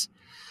resources.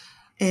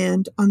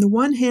 And on the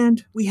one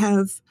hand, we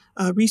have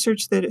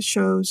research that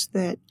shows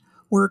that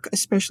work,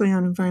 especially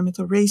on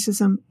environmental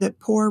racism, that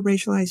poor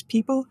racialized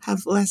people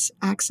have less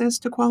access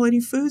to quality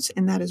foods,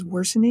 and that is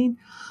worsening.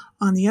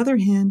 On the other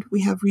hand,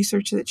 we have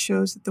research that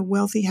shows that the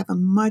wealthy have a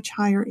much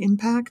higher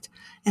impact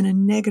and a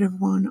negative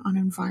one on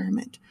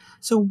environment.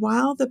 So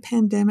while the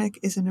pandemic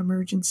is an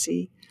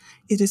emergency,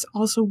 it is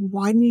also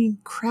widening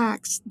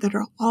cracks that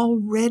are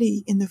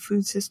already in the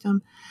food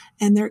system,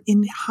 and they're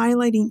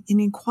highlighting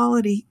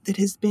inequality that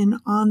has been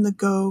on the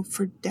go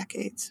for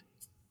decades.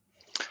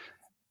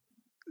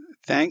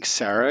 Thanks,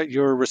 Sarah.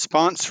 Your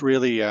response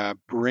really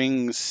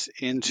brings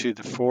into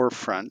the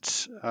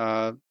forefront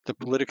the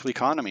political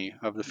economy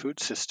of the food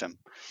system.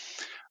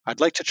 I'd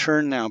like to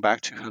turn now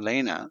back to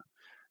Helena.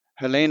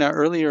 Helena,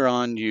 earlier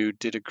on, you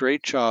did a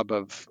great job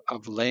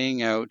of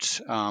laying out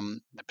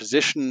the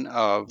position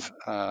of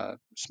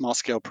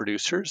small-scale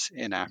producers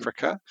in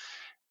Africa,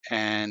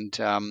 and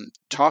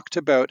talked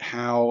about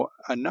how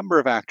a number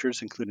of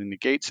actors, including the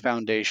Gates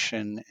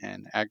Foundation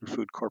and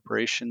agri-food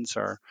corporations,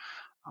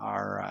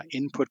 our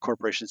input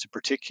corporations in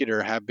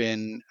particular, have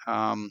been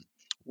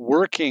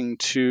working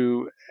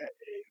to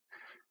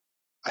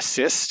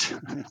assist,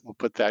 we'll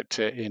put that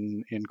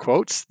in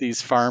quotes,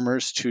 these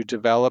farmers to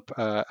develop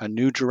a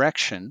new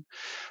direction.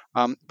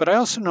 But I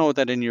also know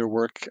that in your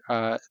work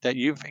that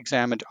you've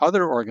examined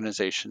other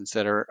organizations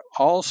that are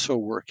also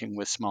working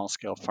with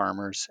small-scale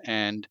farmers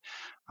and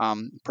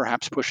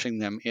perhaps pushing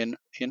them in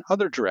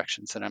other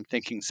directions. And I'm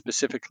thinking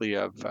specifically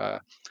of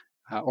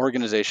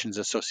organizations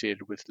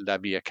associated with La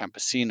Via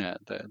Campesina,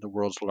 the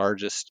world's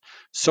largest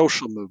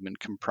social movement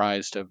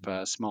comprised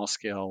of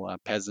small-scale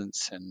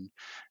peasants and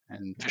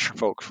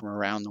fisherfolk from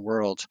around the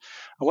world.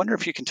 I wonder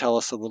if you can tell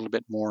us a little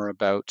bit more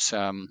about,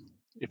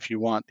 if you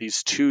want,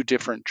 these two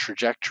different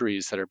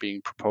trajectories that are being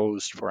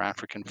proposed for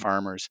African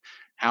farmers,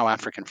 how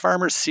African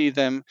farmers see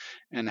them,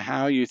 and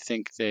how you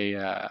think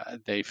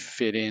they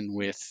fit in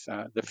with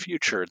the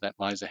future that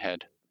lies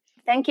ahead.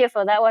 Thank you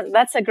for that one.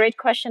 That's a great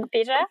question,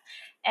 Peter.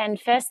 And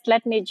first,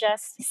 let me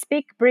just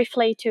speak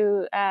briefly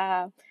to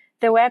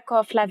the work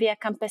of La Via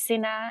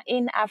Campesina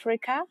in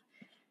Africa.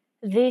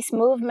 This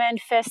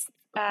movement first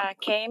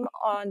came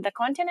on the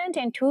continent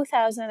in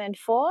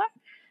 2004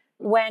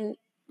 when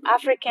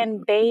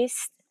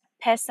African-based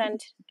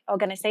peasant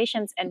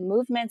organizations and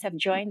movements have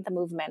joined the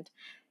movement.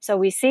 So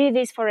we see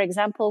this, for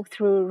example,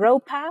 through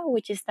ROPA,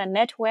 which is the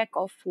network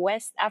of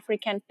West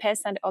African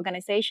peasant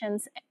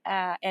organizations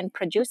and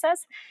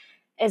producers,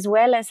 as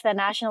well as the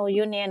National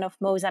Union of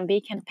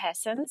Mozambican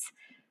Peasants,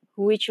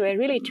 which were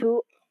really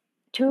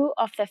two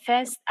of the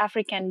first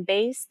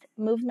African-based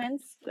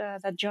movements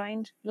that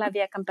joined La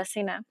Via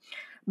Campesina.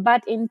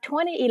 But in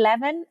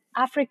 2011,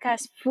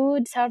 Africa's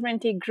food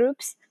sovereignty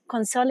groups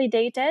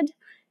consolidated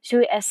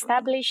to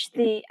establish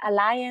the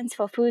Alliance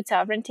for Food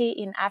Sovereignty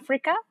in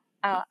Africa,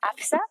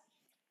 AFSA,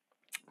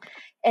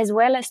 as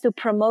well as to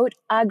promote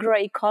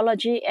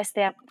agroecology as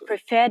their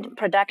preferred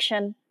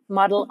production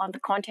model on the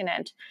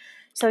continent.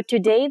 So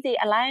today, the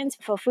Alliance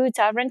for Food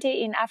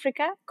Sovereignty in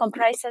Africa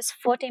comprises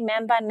 40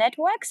 member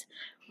networks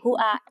who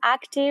are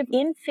active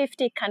in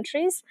 50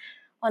 countries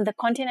on the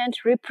continent,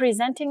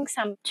 representing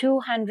some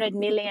 200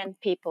 million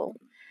people.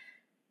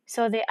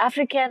 So the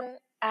African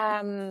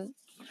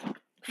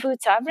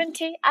Food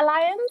Sovereignty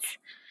Alliance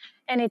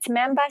and its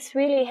members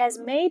really has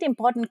made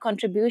important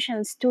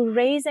contributions to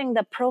raising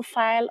the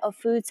profile of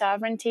food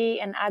sovereignty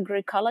and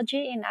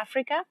agroecology in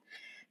Africa,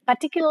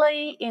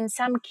 particularly in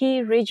some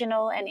key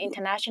regional and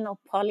international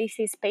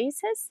policy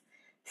spaces,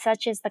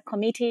 such as the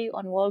Committee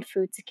on World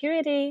Food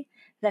Security,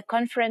 the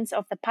Conference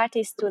of the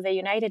Parties to the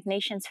United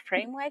Nations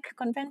Framework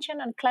Convention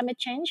on Climate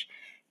Change,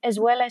 as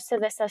well as to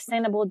the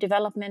Sustainable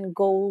Development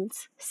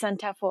Goals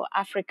Center for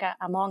Africa,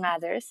 among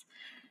others.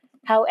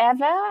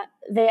 However,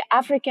 the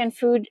African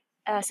Food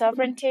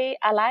Sovereignty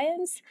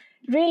Alliance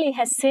really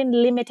has seen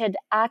limited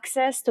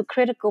access to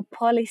critical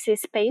policy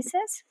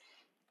spaces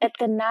at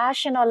the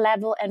national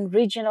level and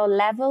regional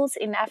levels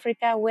in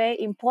Africa where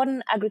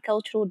important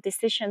agricultural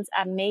decisions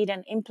are made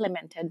and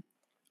implemented.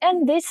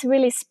 And this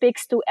really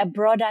speaks to a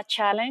broader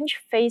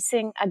challenge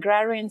facing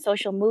agrarian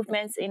social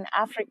movements in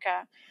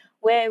Africa,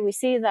 where we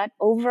see that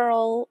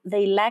overall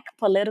they lack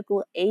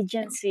political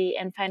agency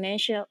and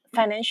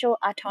financial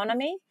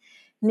autonomy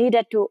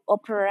needed to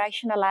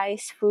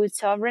operationalize food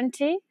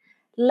sovereignty,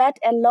 let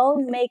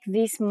alone make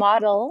this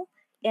model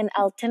an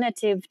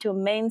alternative to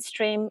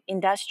mainstream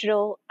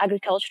industrial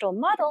agricultural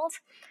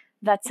models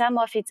that some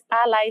of its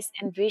allies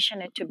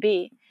envision it to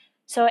be.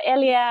 So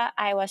earlier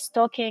I was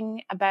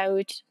talking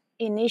about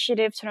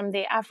initiatives from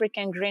the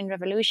African Green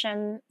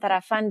Revolution that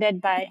are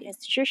funded by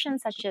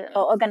institutions such as,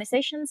 or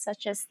organizations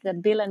such as the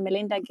Bill and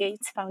Melinda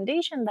Gates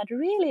Foundation that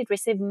really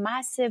receive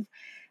massive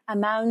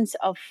amounts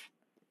of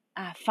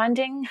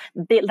funding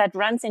that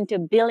runs into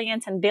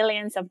billions and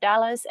billions of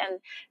dollars and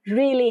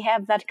really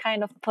have that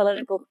kind of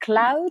political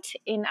clout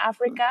in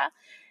Africa.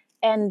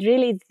 And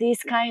really the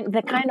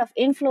kind of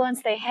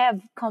influence they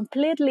have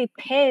completely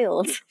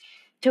pales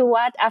to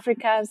what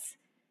Africa's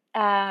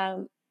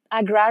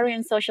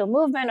agrarian social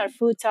movement or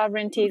food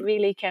sovereignty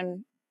really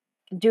can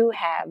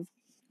have.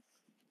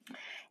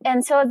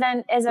 And so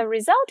then as a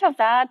result of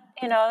that,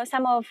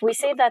 we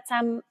see that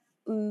some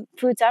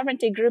food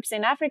sovereignty groups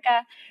in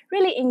Africa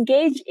really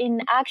engage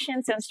in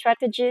actions and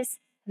strategies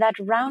that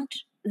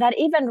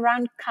even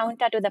run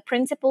counter to the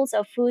principles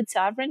of food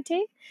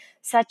sovereignty,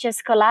 such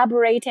as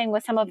collaborating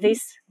with some of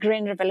these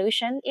Green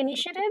Revolution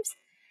initiatives.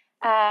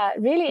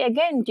 Really,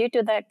 again, due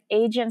to the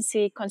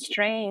agency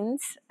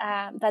constraints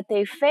that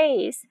they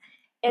face,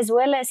 as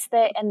well as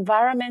the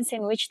environments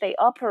in which they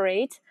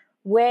operate,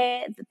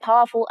 where the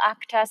powerful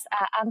actors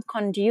are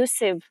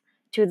unconducive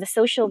to the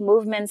social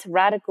movement's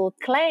radical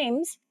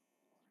claims.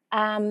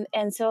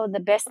 And so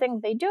the best thing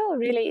they do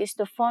really is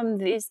to form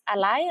these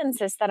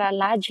alliances that are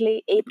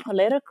largely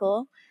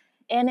apolitical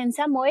and in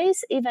some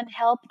ways even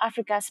help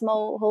Africa's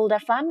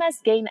smallholder farmers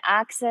gain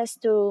access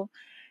to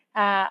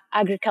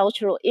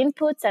agricultural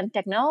inputs and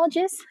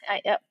technologies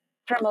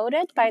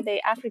promoted by the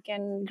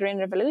African Green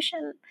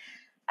Revolution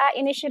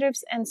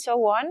initiatives and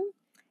so on.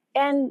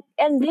 And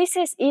this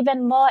is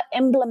even more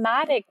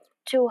emblematic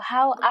to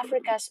how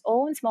Africa's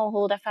own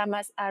smallholder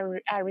farmers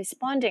are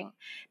responding,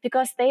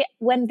 because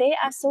when they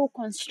are so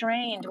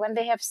constrained, when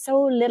they have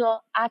so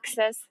little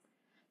access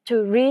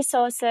to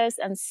resources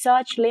and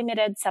such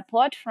limited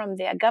support from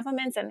their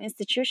governments and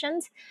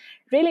institutions,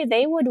 really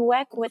they would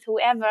work with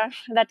whoever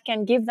that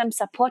can give them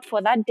support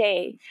for that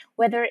day,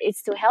 whether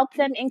it's to help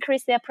them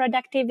increase their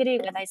productivity,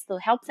 whether it's to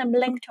help them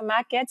link to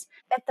markets.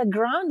 At the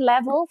ground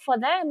level for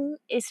them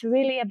is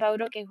really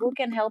about, okay, who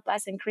can help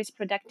us increase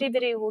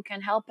productivity, who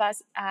can help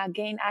us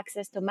gain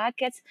access to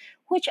markets,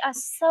 which are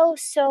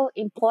so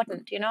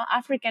important.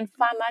 African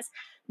farmers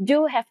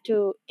do have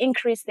to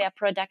increase their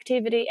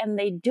productivity, and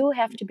they do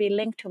have to be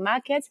linked to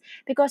markets,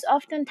 because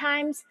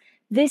oftentimes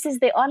this is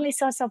the only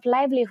source of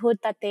livelihood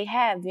that they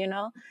have.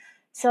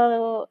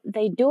 So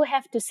they do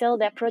have to sell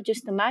their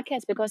produce to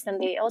markets, because then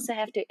they also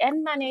have to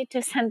earn money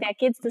to send their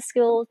kids to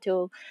school,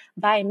 to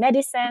buy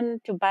medicine,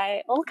 to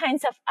buy all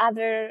kinds of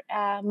other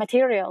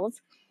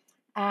materials.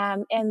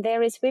 And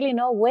there is really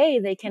no way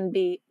they can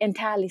be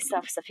entirely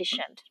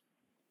self-sufficient.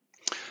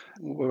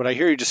 What I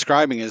hear you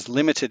describing is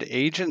limited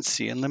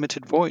agency and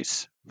limited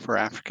voice for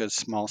Africa's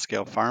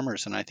small-scale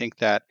farmers, and I think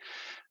that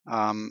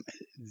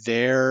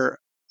their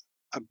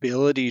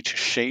ability to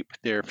shape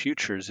their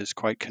futures is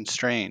quite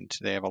constrained.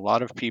 They have a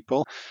lot of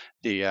people,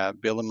 the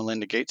Bill and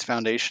Melinda Gates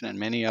Foundation and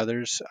many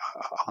others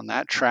on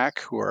that track,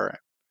 who are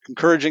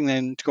encouraging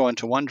them to go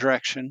into one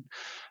direction.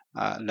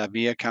 La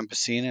Via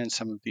Campesina and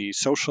some of the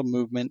social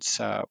movements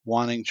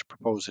wanting to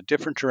propose a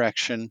different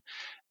direction.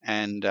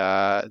 And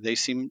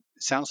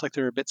sounds like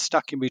they're a bit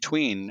stuck in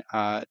between,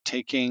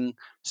 taking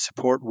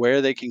support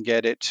where they can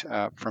get it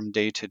from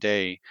day to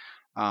day.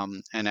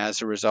 And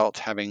as a result,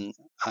 having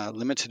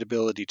limited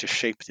ability to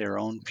shape their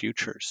own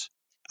futures.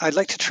 I'd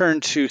like to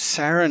turn to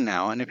Sarah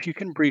now, and if you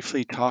can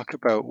briefly talk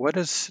about what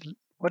is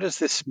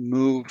this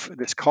move,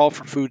 this call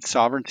for food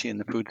sovereignty in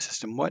the food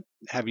system, what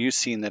have you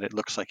seen that it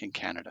looks like in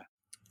Canada?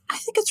 I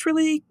think it's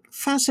really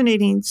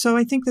fascinating. So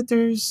I think that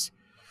there's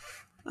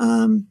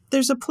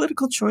a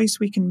political choice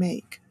we can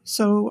make.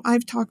 So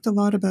I've talked a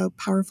lot about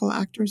powerful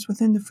actors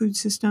within the food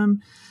system.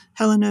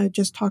 Helena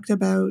just talked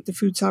about the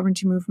food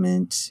sovereignty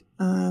movement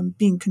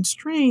being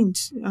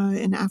constrained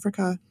in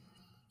Africa.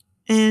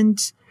 And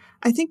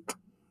I think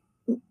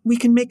we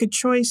can make a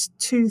choice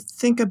to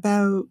think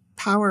about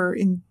power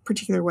in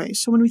particular ways.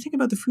 So when we think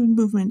about the food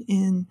movement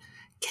in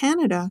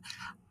Canada,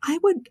 I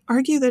would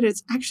argue that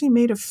it's actually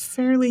made a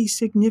fairly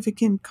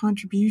significant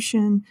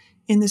contribution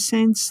in the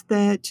sense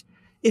that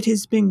it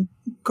has been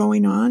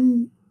going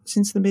on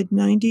since the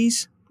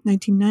mid-90s,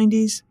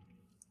 1990s,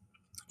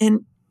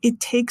 and it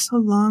takes a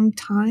long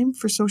time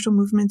for social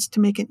movements to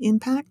make an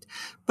impact.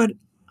 But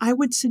I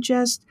would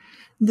suggest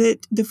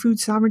that the food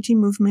sovereignty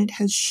movement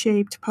has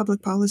shaped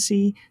public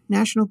policy,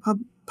 national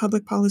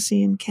public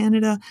policy in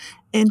Canada,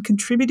 and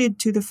contributed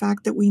to the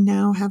fact that we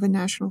now have a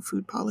national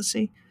food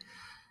policy.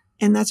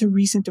 And that's a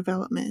recent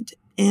development.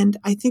 And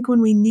I think when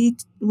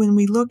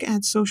we look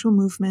at social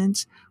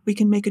movements, we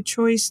can make a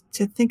choice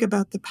to think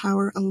about the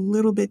power a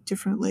little bit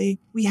differently.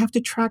 We have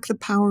to track the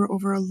power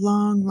over a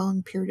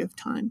long period of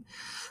time.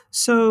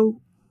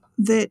 So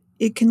that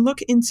it can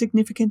look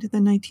insignificant in the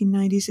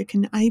 1990s. It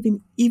can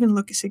even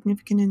look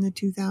significant in the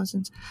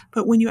 2000s.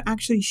 But when you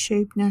actually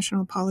shape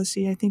national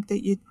policy, I think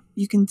that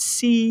you can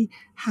see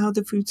how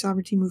the food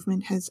sovereignty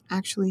movement has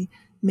actually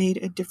made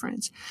a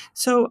difference.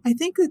 So I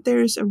think that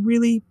there's a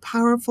really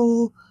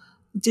powerful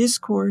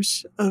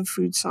discourse of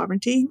food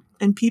sovereignty.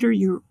 And Peter,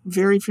 you're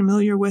very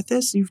familiar with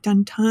this. You've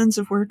done tons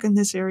of work in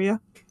this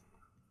area.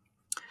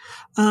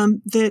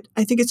 That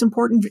I think it's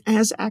important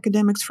as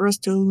academics for us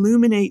to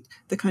illuminate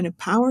the kind of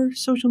power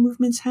social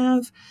movements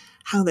have,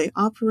 how they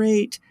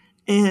operate,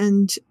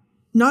 and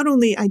not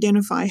only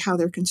identify how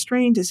they're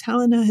constrained, as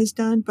Helena has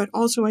done, but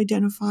also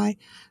identify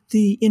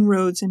the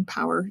inroads and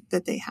power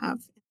that they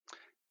have.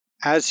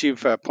 As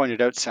you've pointed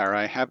out, Sarah,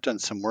 I have done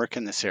some work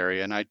in this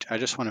area, and I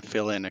just want to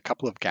fill in a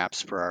couple of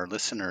gaps for our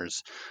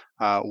listeners.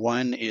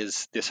 One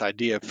is this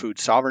idea of food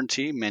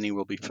sovereignty. Many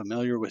will be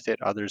familiar with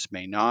it, others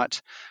may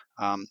not.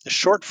 The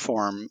short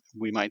form,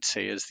 we might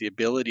say, is the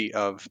ability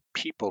of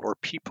people or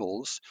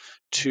peoples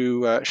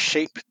to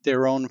shape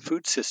their own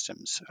food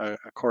systems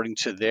according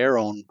to their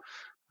own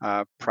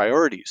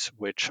priorities,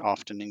 which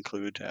often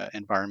include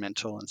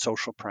environmental and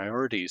social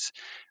priorities,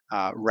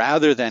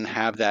 rather than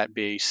have that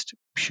based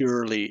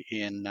purely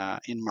in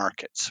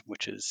markets,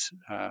 which is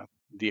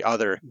the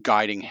other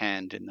guiding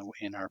hand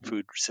in our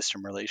food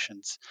system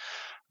relations.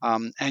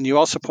 And you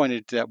also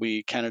pointed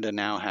that Canada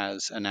now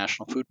has a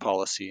national food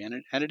policy,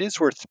 and it is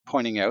worth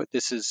pointing out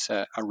this is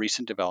a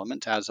recent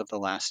development as of the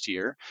last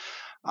year.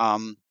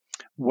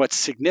 What's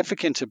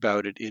significant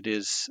about it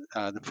is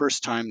the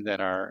first time that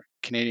our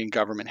Canadian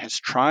government has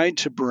tried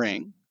to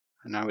bring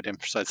and I would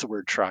emphasize the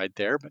word tried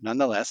there, but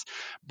nonetheless,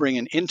 bring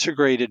an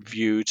integrated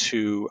view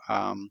to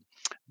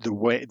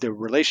the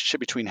relationship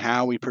between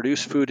how we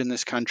produce food in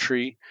this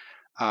country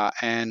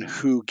and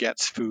who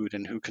gets food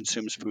and who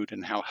consumes food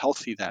and how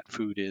healthy that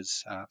food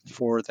is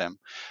for them.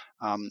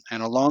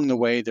 And along the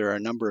way, there are a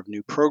number of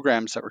new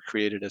programs that were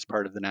created as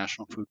part of the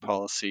National Food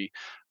Policy,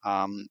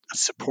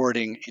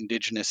 supporting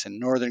Indigenous and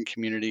Northern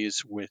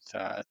communities with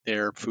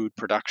their food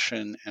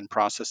production and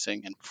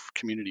processing and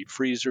community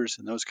freezers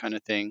and those kind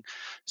of things,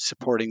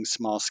 supporting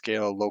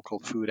small-scale local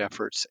food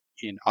efforts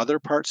in other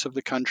parts of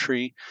the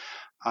country.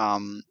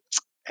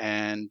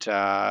 And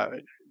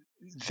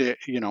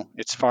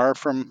it's far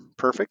from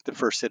perfect, the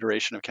first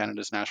iteration of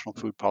Canada's national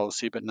food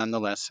policy, but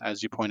nonetheless,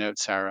 as you point out,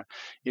 Sarah,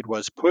 it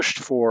was pushed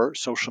for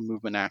social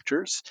movement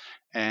actors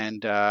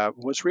and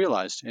was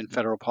realized in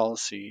federal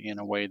policy in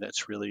a way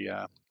that's really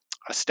a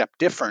step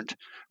different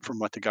from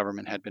what the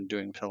government had been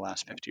doing for the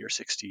last 50 or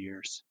 60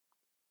 years.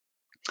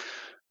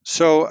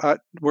 So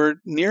we're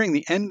nearing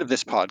the end of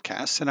this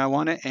podcast, and I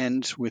want to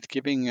end with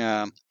giving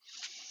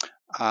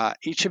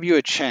each of you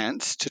a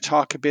chance to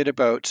talk a bit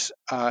about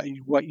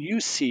what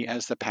you see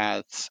as the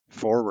paths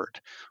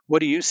forward. What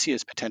do you see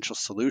as potential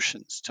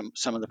solutions to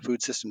some of the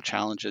food system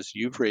challenges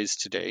you've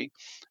raised today?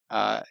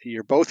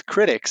 You're both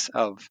critics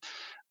of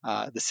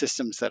the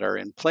systems that are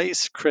in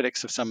place,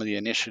 critics of some of the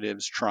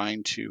initiatives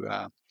trying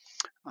to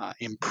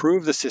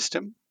improve the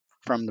system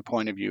from the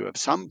point of view of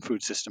some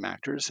food system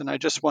actors. And I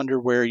just wonder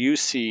where you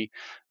see,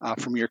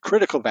 from your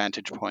critical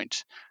vantage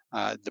point,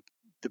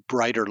 the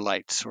brighter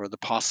lights or the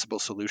possible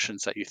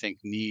solutions that you think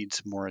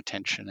needs more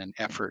attention and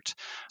effort.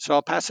 So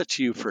I'll pass it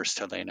to you first,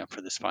 Helena,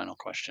 for this final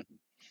question.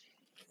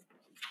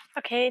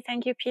 Okay,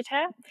 thank you,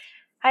 Peter.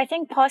 I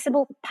think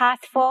possible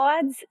path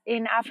forwards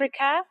in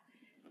Africa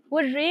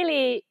would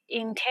really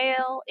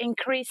entail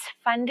increased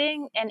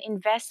funding and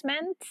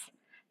investments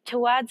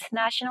towards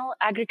national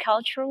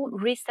agricultural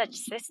research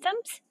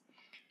systems,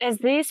 as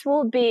these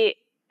will be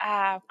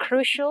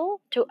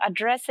crucial to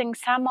addressing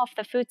some of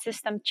the food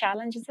system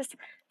challenges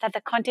that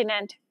the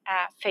continent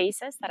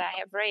faces that I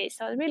have raised.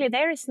 So really,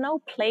 there is no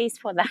place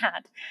for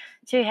that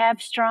to have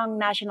strong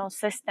national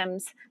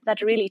systems that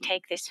really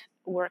take this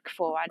work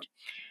forward.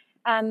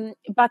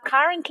 But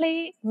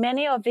currently,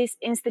 many of these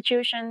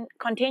institutions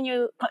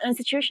continue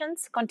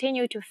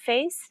to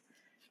face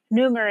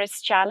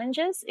numerous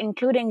challenges,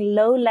 including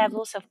low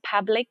levels of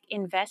public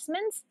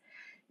investments,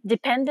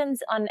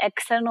 dependence on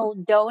external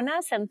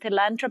donors and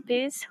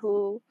philanthropies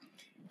who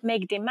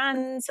make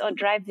demands or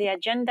drive the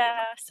agenda,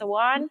 so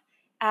on,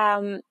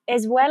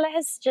 as well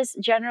as just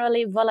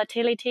generally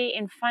volatility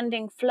in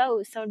funding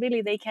flows. So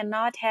really, they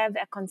cannot have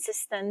a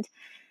consistent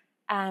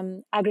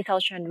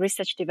agriculture and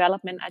research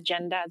development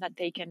agenda that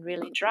they can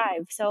really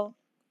drive. So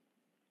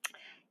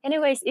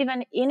anyways,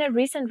 even in a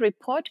recent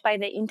report by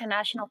the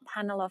International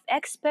Panel of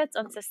Experts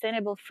on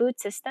Sustainable Food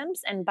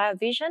Systems and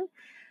Biovision,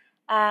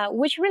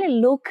 which really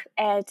look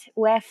at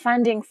where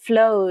funding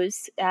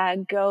flows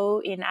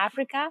go in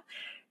Africa,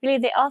 really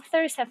the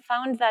authors have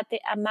found that the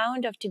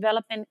amount of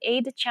development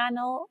aid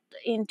channel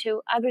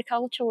into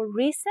agricultural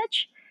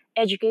research,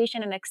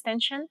 education, and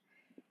extension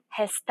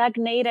has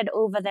stagnated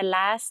over the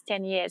last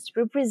 10 years,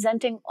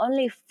 representing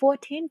only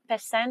 14%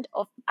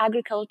 of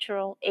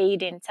agricultural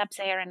aid in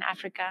sub-Saharan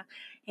Africa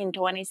in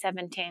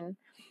 2017.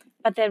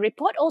 But the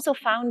report also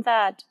found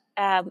that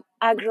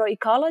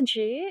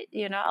agroecology,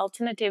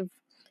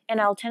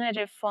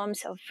 alternative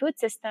forms of food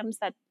systems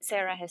that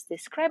Sarah has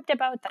described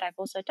about, that I've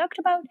also talked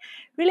about,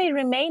 really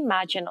remain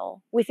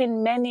marginal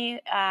within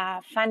many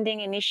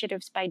funding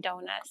initiatives by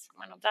donors.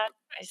 One of that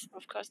is,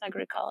 of course,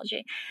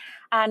 agroecology.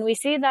 And we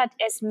see that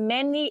as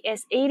many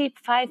as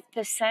 85%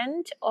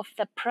 of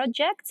the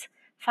projects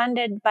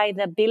funded by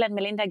the Bill and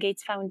Melinda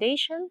Gates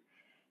Foundation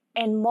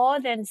and more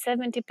than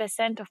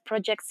 70% of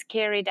projects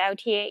carried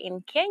out here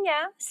in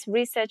Kenya's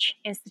research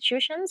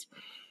institutions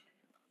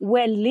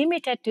were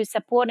limited to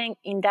supporting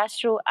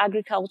industrial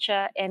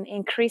agriculture and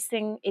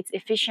increasing its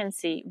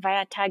efficiency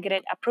via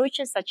targeted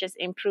approaches such as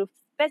improved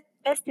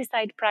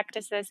pesticide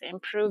practices,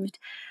 improved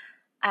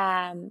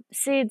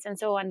seeds and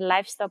so on,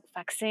 livestock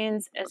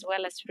vaccines, as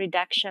well as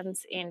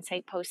reductions in,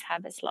 say,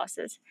 post-harvest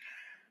losses.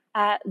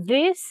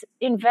 These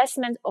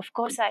investments, of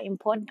course, are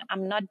important.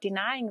 I'm not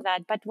denying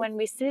that. But when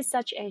we see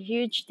such a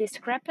huge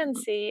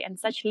discrepancy and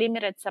such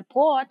limited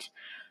support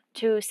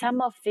to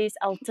some of these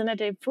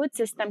alternative food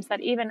systems that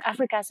even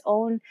Africa's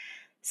own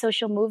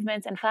social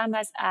movements and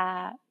farmers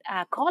are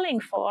calling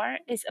for,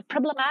 is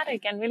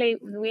problematic, and really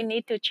we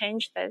need to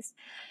change this.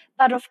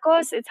 But of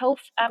course,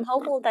 I'm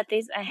hopeful that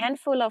there's a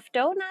handful of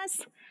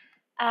donors,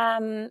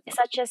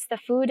 such as the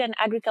Food and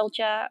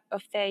Agriculture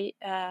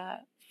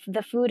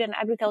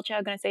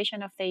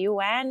Organization of the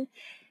UN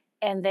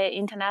and the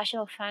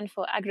International Fund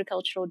for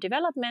Agricultural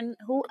Development,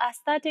 who are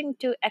starting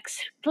to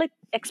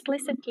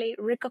explicitly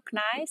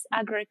recognize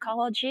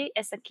agroecology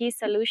as a key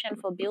solution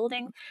for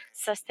building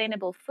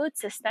sustainable food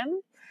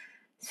system.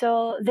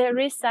 So there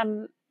is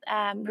some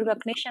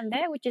recognition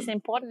there, which is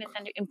important. It's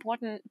an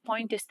important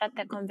point to start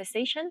the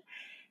conversation.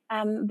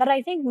 But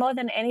I think more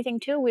than anything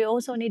too, we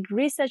also need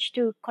research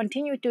to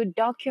continue to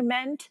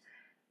document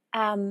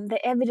the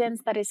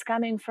evidence that is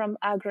coming from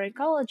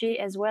agroecology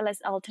as well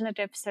as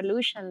alternative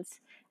solutions.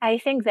 I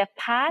think the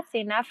path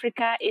in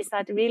Africa is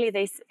that really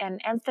there's an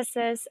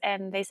emphasis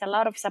and there's a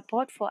lot of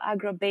support for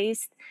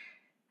agro-based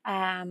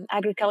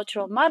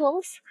agricultural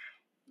models,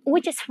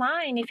 which is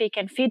fine if we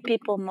can feed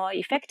people more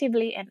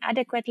effectively and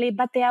adequately,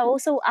 but there are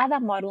also other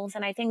models,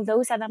 and I think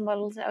those other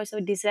models also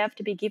deserve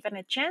to be given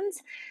a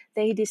chance.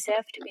 They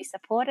deserve to be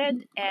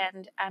supported,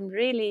 and I'm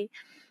really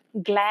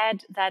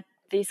glad that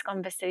this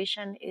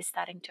conversation is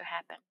starting to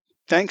happen.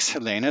 Thanks,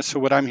 Helena. So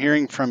what I'm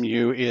hearing from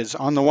you is,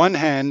 on the one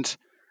hand,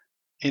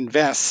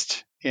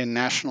 invest in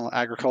national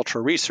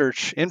agricultural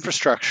research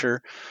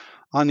infrastructure.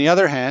 On the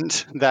other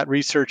hand, that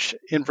research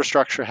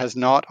infrastructure has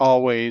not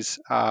always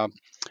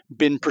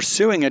been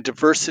pursuing a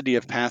diversity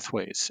of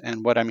pathways.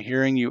 And what I'm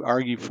hearing you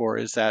argue for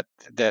is that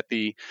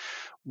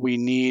we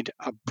need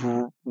a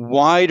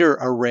wider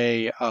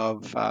array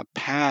of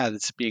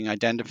paths being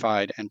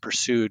identified and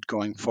pursued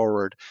going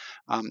forward,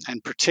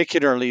 and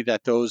particularly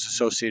that those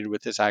associated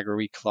with this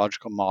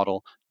agroecological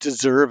model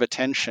deserve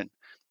attention.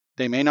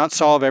 They may not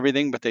solve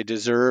everything, but they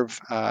deserve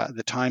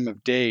the time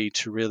of day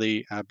to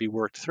really be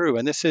worked through.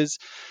 And this is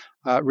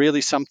really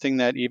something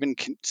that even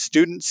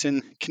students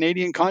in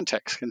Canadian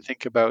context can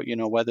think about,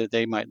 whether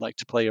they might like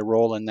to play a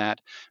role in that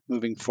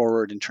moving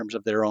forward in terms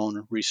of their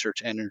own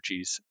research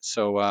energies.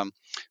 So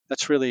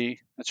that's really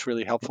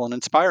helpful and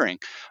inspiring.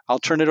 I'll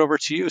turn it over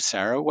to you,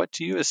 Sarah. What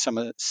do you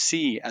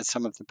see as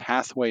some of the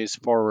pathways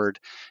forward?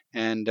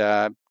 And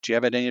do you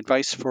have any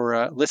advice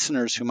for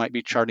listeners who might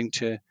be charting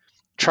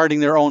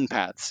their own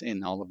paths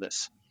in all of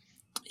this?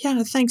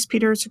 Yeah, thanks,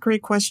 Peter. It's a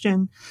great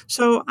question.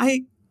 So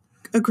I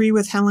agree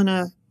with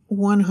Helena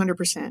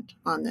 100%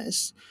 on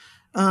this.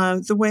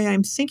 The way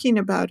I'm thinking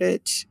about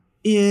it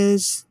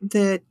is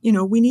that,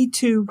 we need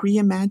to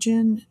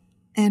reimagine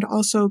and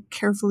also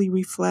carefully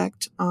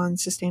reflect on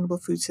sustainable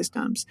food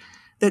systems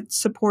that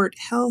support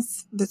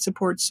health, that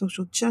support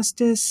social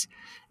justice,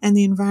 and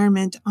the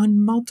environment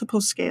on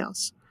multiple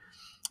scales.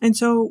 And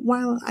so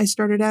while I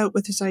started out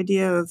with this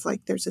idea of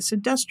there's this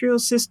industrial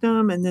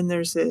system and then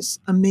there's this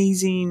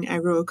amazing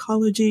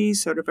agroecology,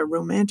 sort of a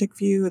romantic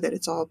view that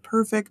it's all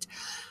perfect,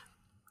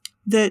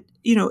 that,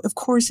 of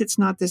course, it's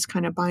not this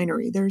kind of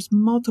binary. There's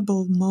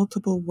multiple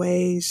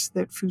ways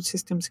that food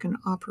systems can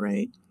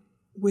operate.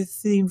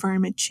 With the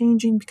environment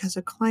changing because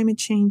of climate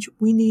change,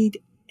 we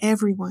need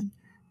everyone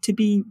to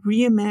be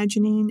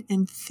reimagining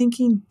and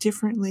thinking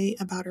differently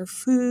about our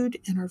food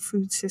and our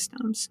food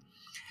systems.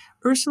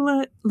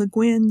 Ursula Le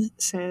Guin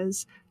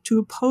says, to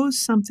oppose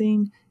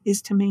something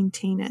is to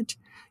maintain it.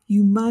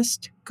 You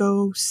must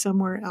go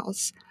somewhere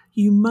else.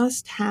 You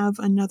must have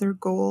another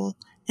goal,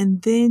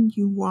 and then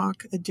you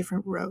walk a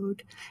different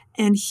road.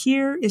 And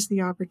here is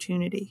the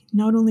opportunity,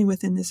 not only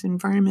within this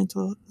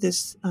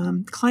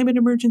climate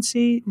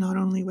emergency, not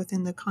only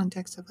within the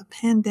context of a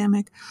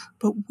pandemic,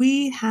 but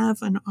we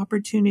have an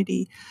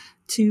opportunity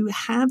to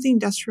have the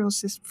industrial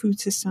food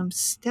system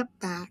step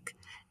back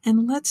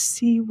and let's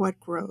see what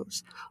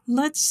grows.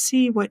 Let's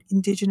see what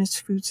Indigenous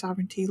food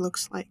sovereignty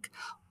looks like.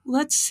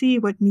 Let's see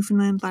what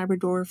Newfoundland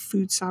Labrador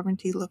food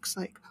sovereignty looks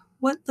like.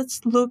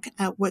 Let's look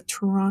at what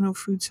Toronto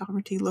food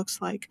sovereignty looks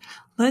like.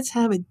 Let's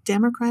have a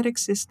democratic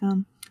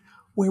system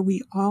where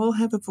we all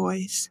have a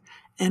voice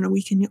and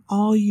we can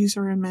all use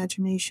our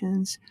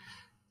imaginations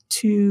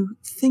to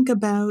think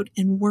about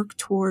and work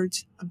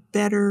towards a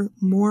better,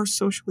 more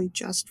socially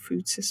just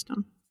food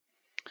system.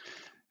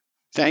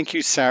 Thank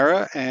you,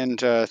 Sarah, and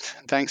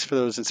thanks for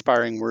those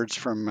inspiring words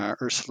from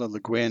Ursula Le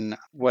Guin.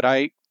 What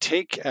I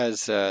take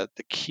as the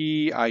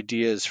key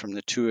ideas from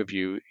the two of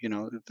you,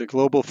 the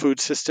global food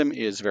system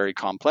is very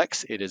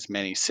complex. It is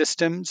many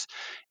systems.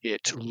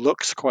 It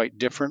looks quite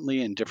differently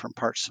in different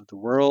parts of the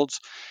world.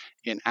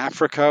 In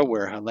Africa,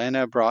 where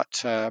Helena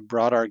brought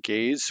our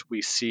gaze,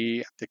 we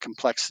see the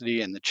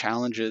complexity and the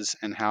challenges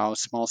and how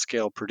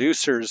small-scale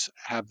producers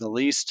have the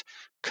least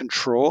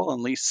control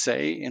and least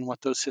say in what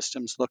those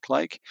systems look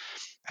like.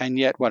 And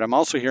yet what I'm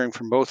also hearing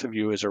from both of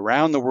you is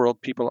around the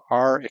world, people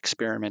are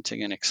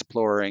experimenting and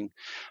exploring,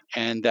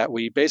 and that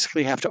we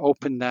basically have to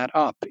open that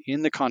up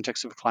in the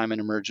context of a climate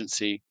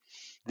emergency.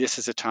 This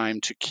is a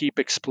time to keep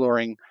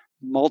exploring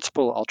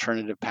multiple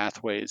alternative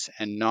pathways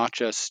and not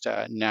just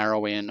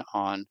narrow in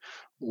on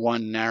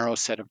one narrow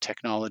set of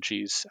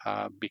technologies,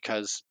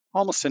 because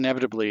almost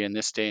inevitably in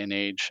this day and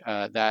age,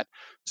 that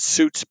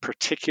suits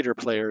particular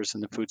players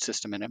in the food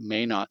system and it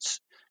may not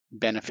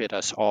benefit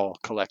us all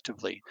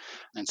collectively.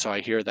 And so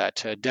I hear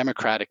that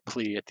democratic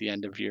plea at the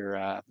end of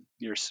your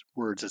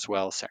words as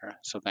well, Sarah.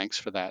 So thanks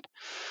for that.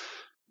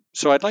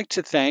 So I'd like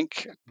to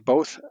thank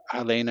both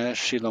Helena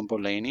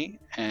Shilomboleni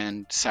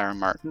and Sarah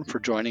Martin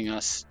for joining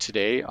us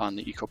today on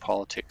the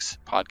Ecopolitics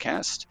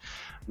podcast.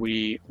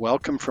 We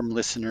welcome from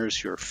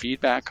listeners your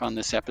feedback on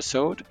this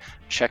episode.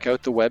 Check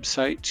out the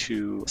website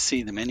to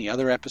see the many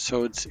other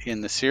episodes in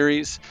the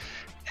series,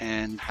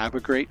 and have a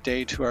great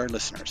day to our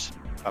listeners.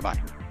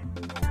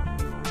 Bye-bye.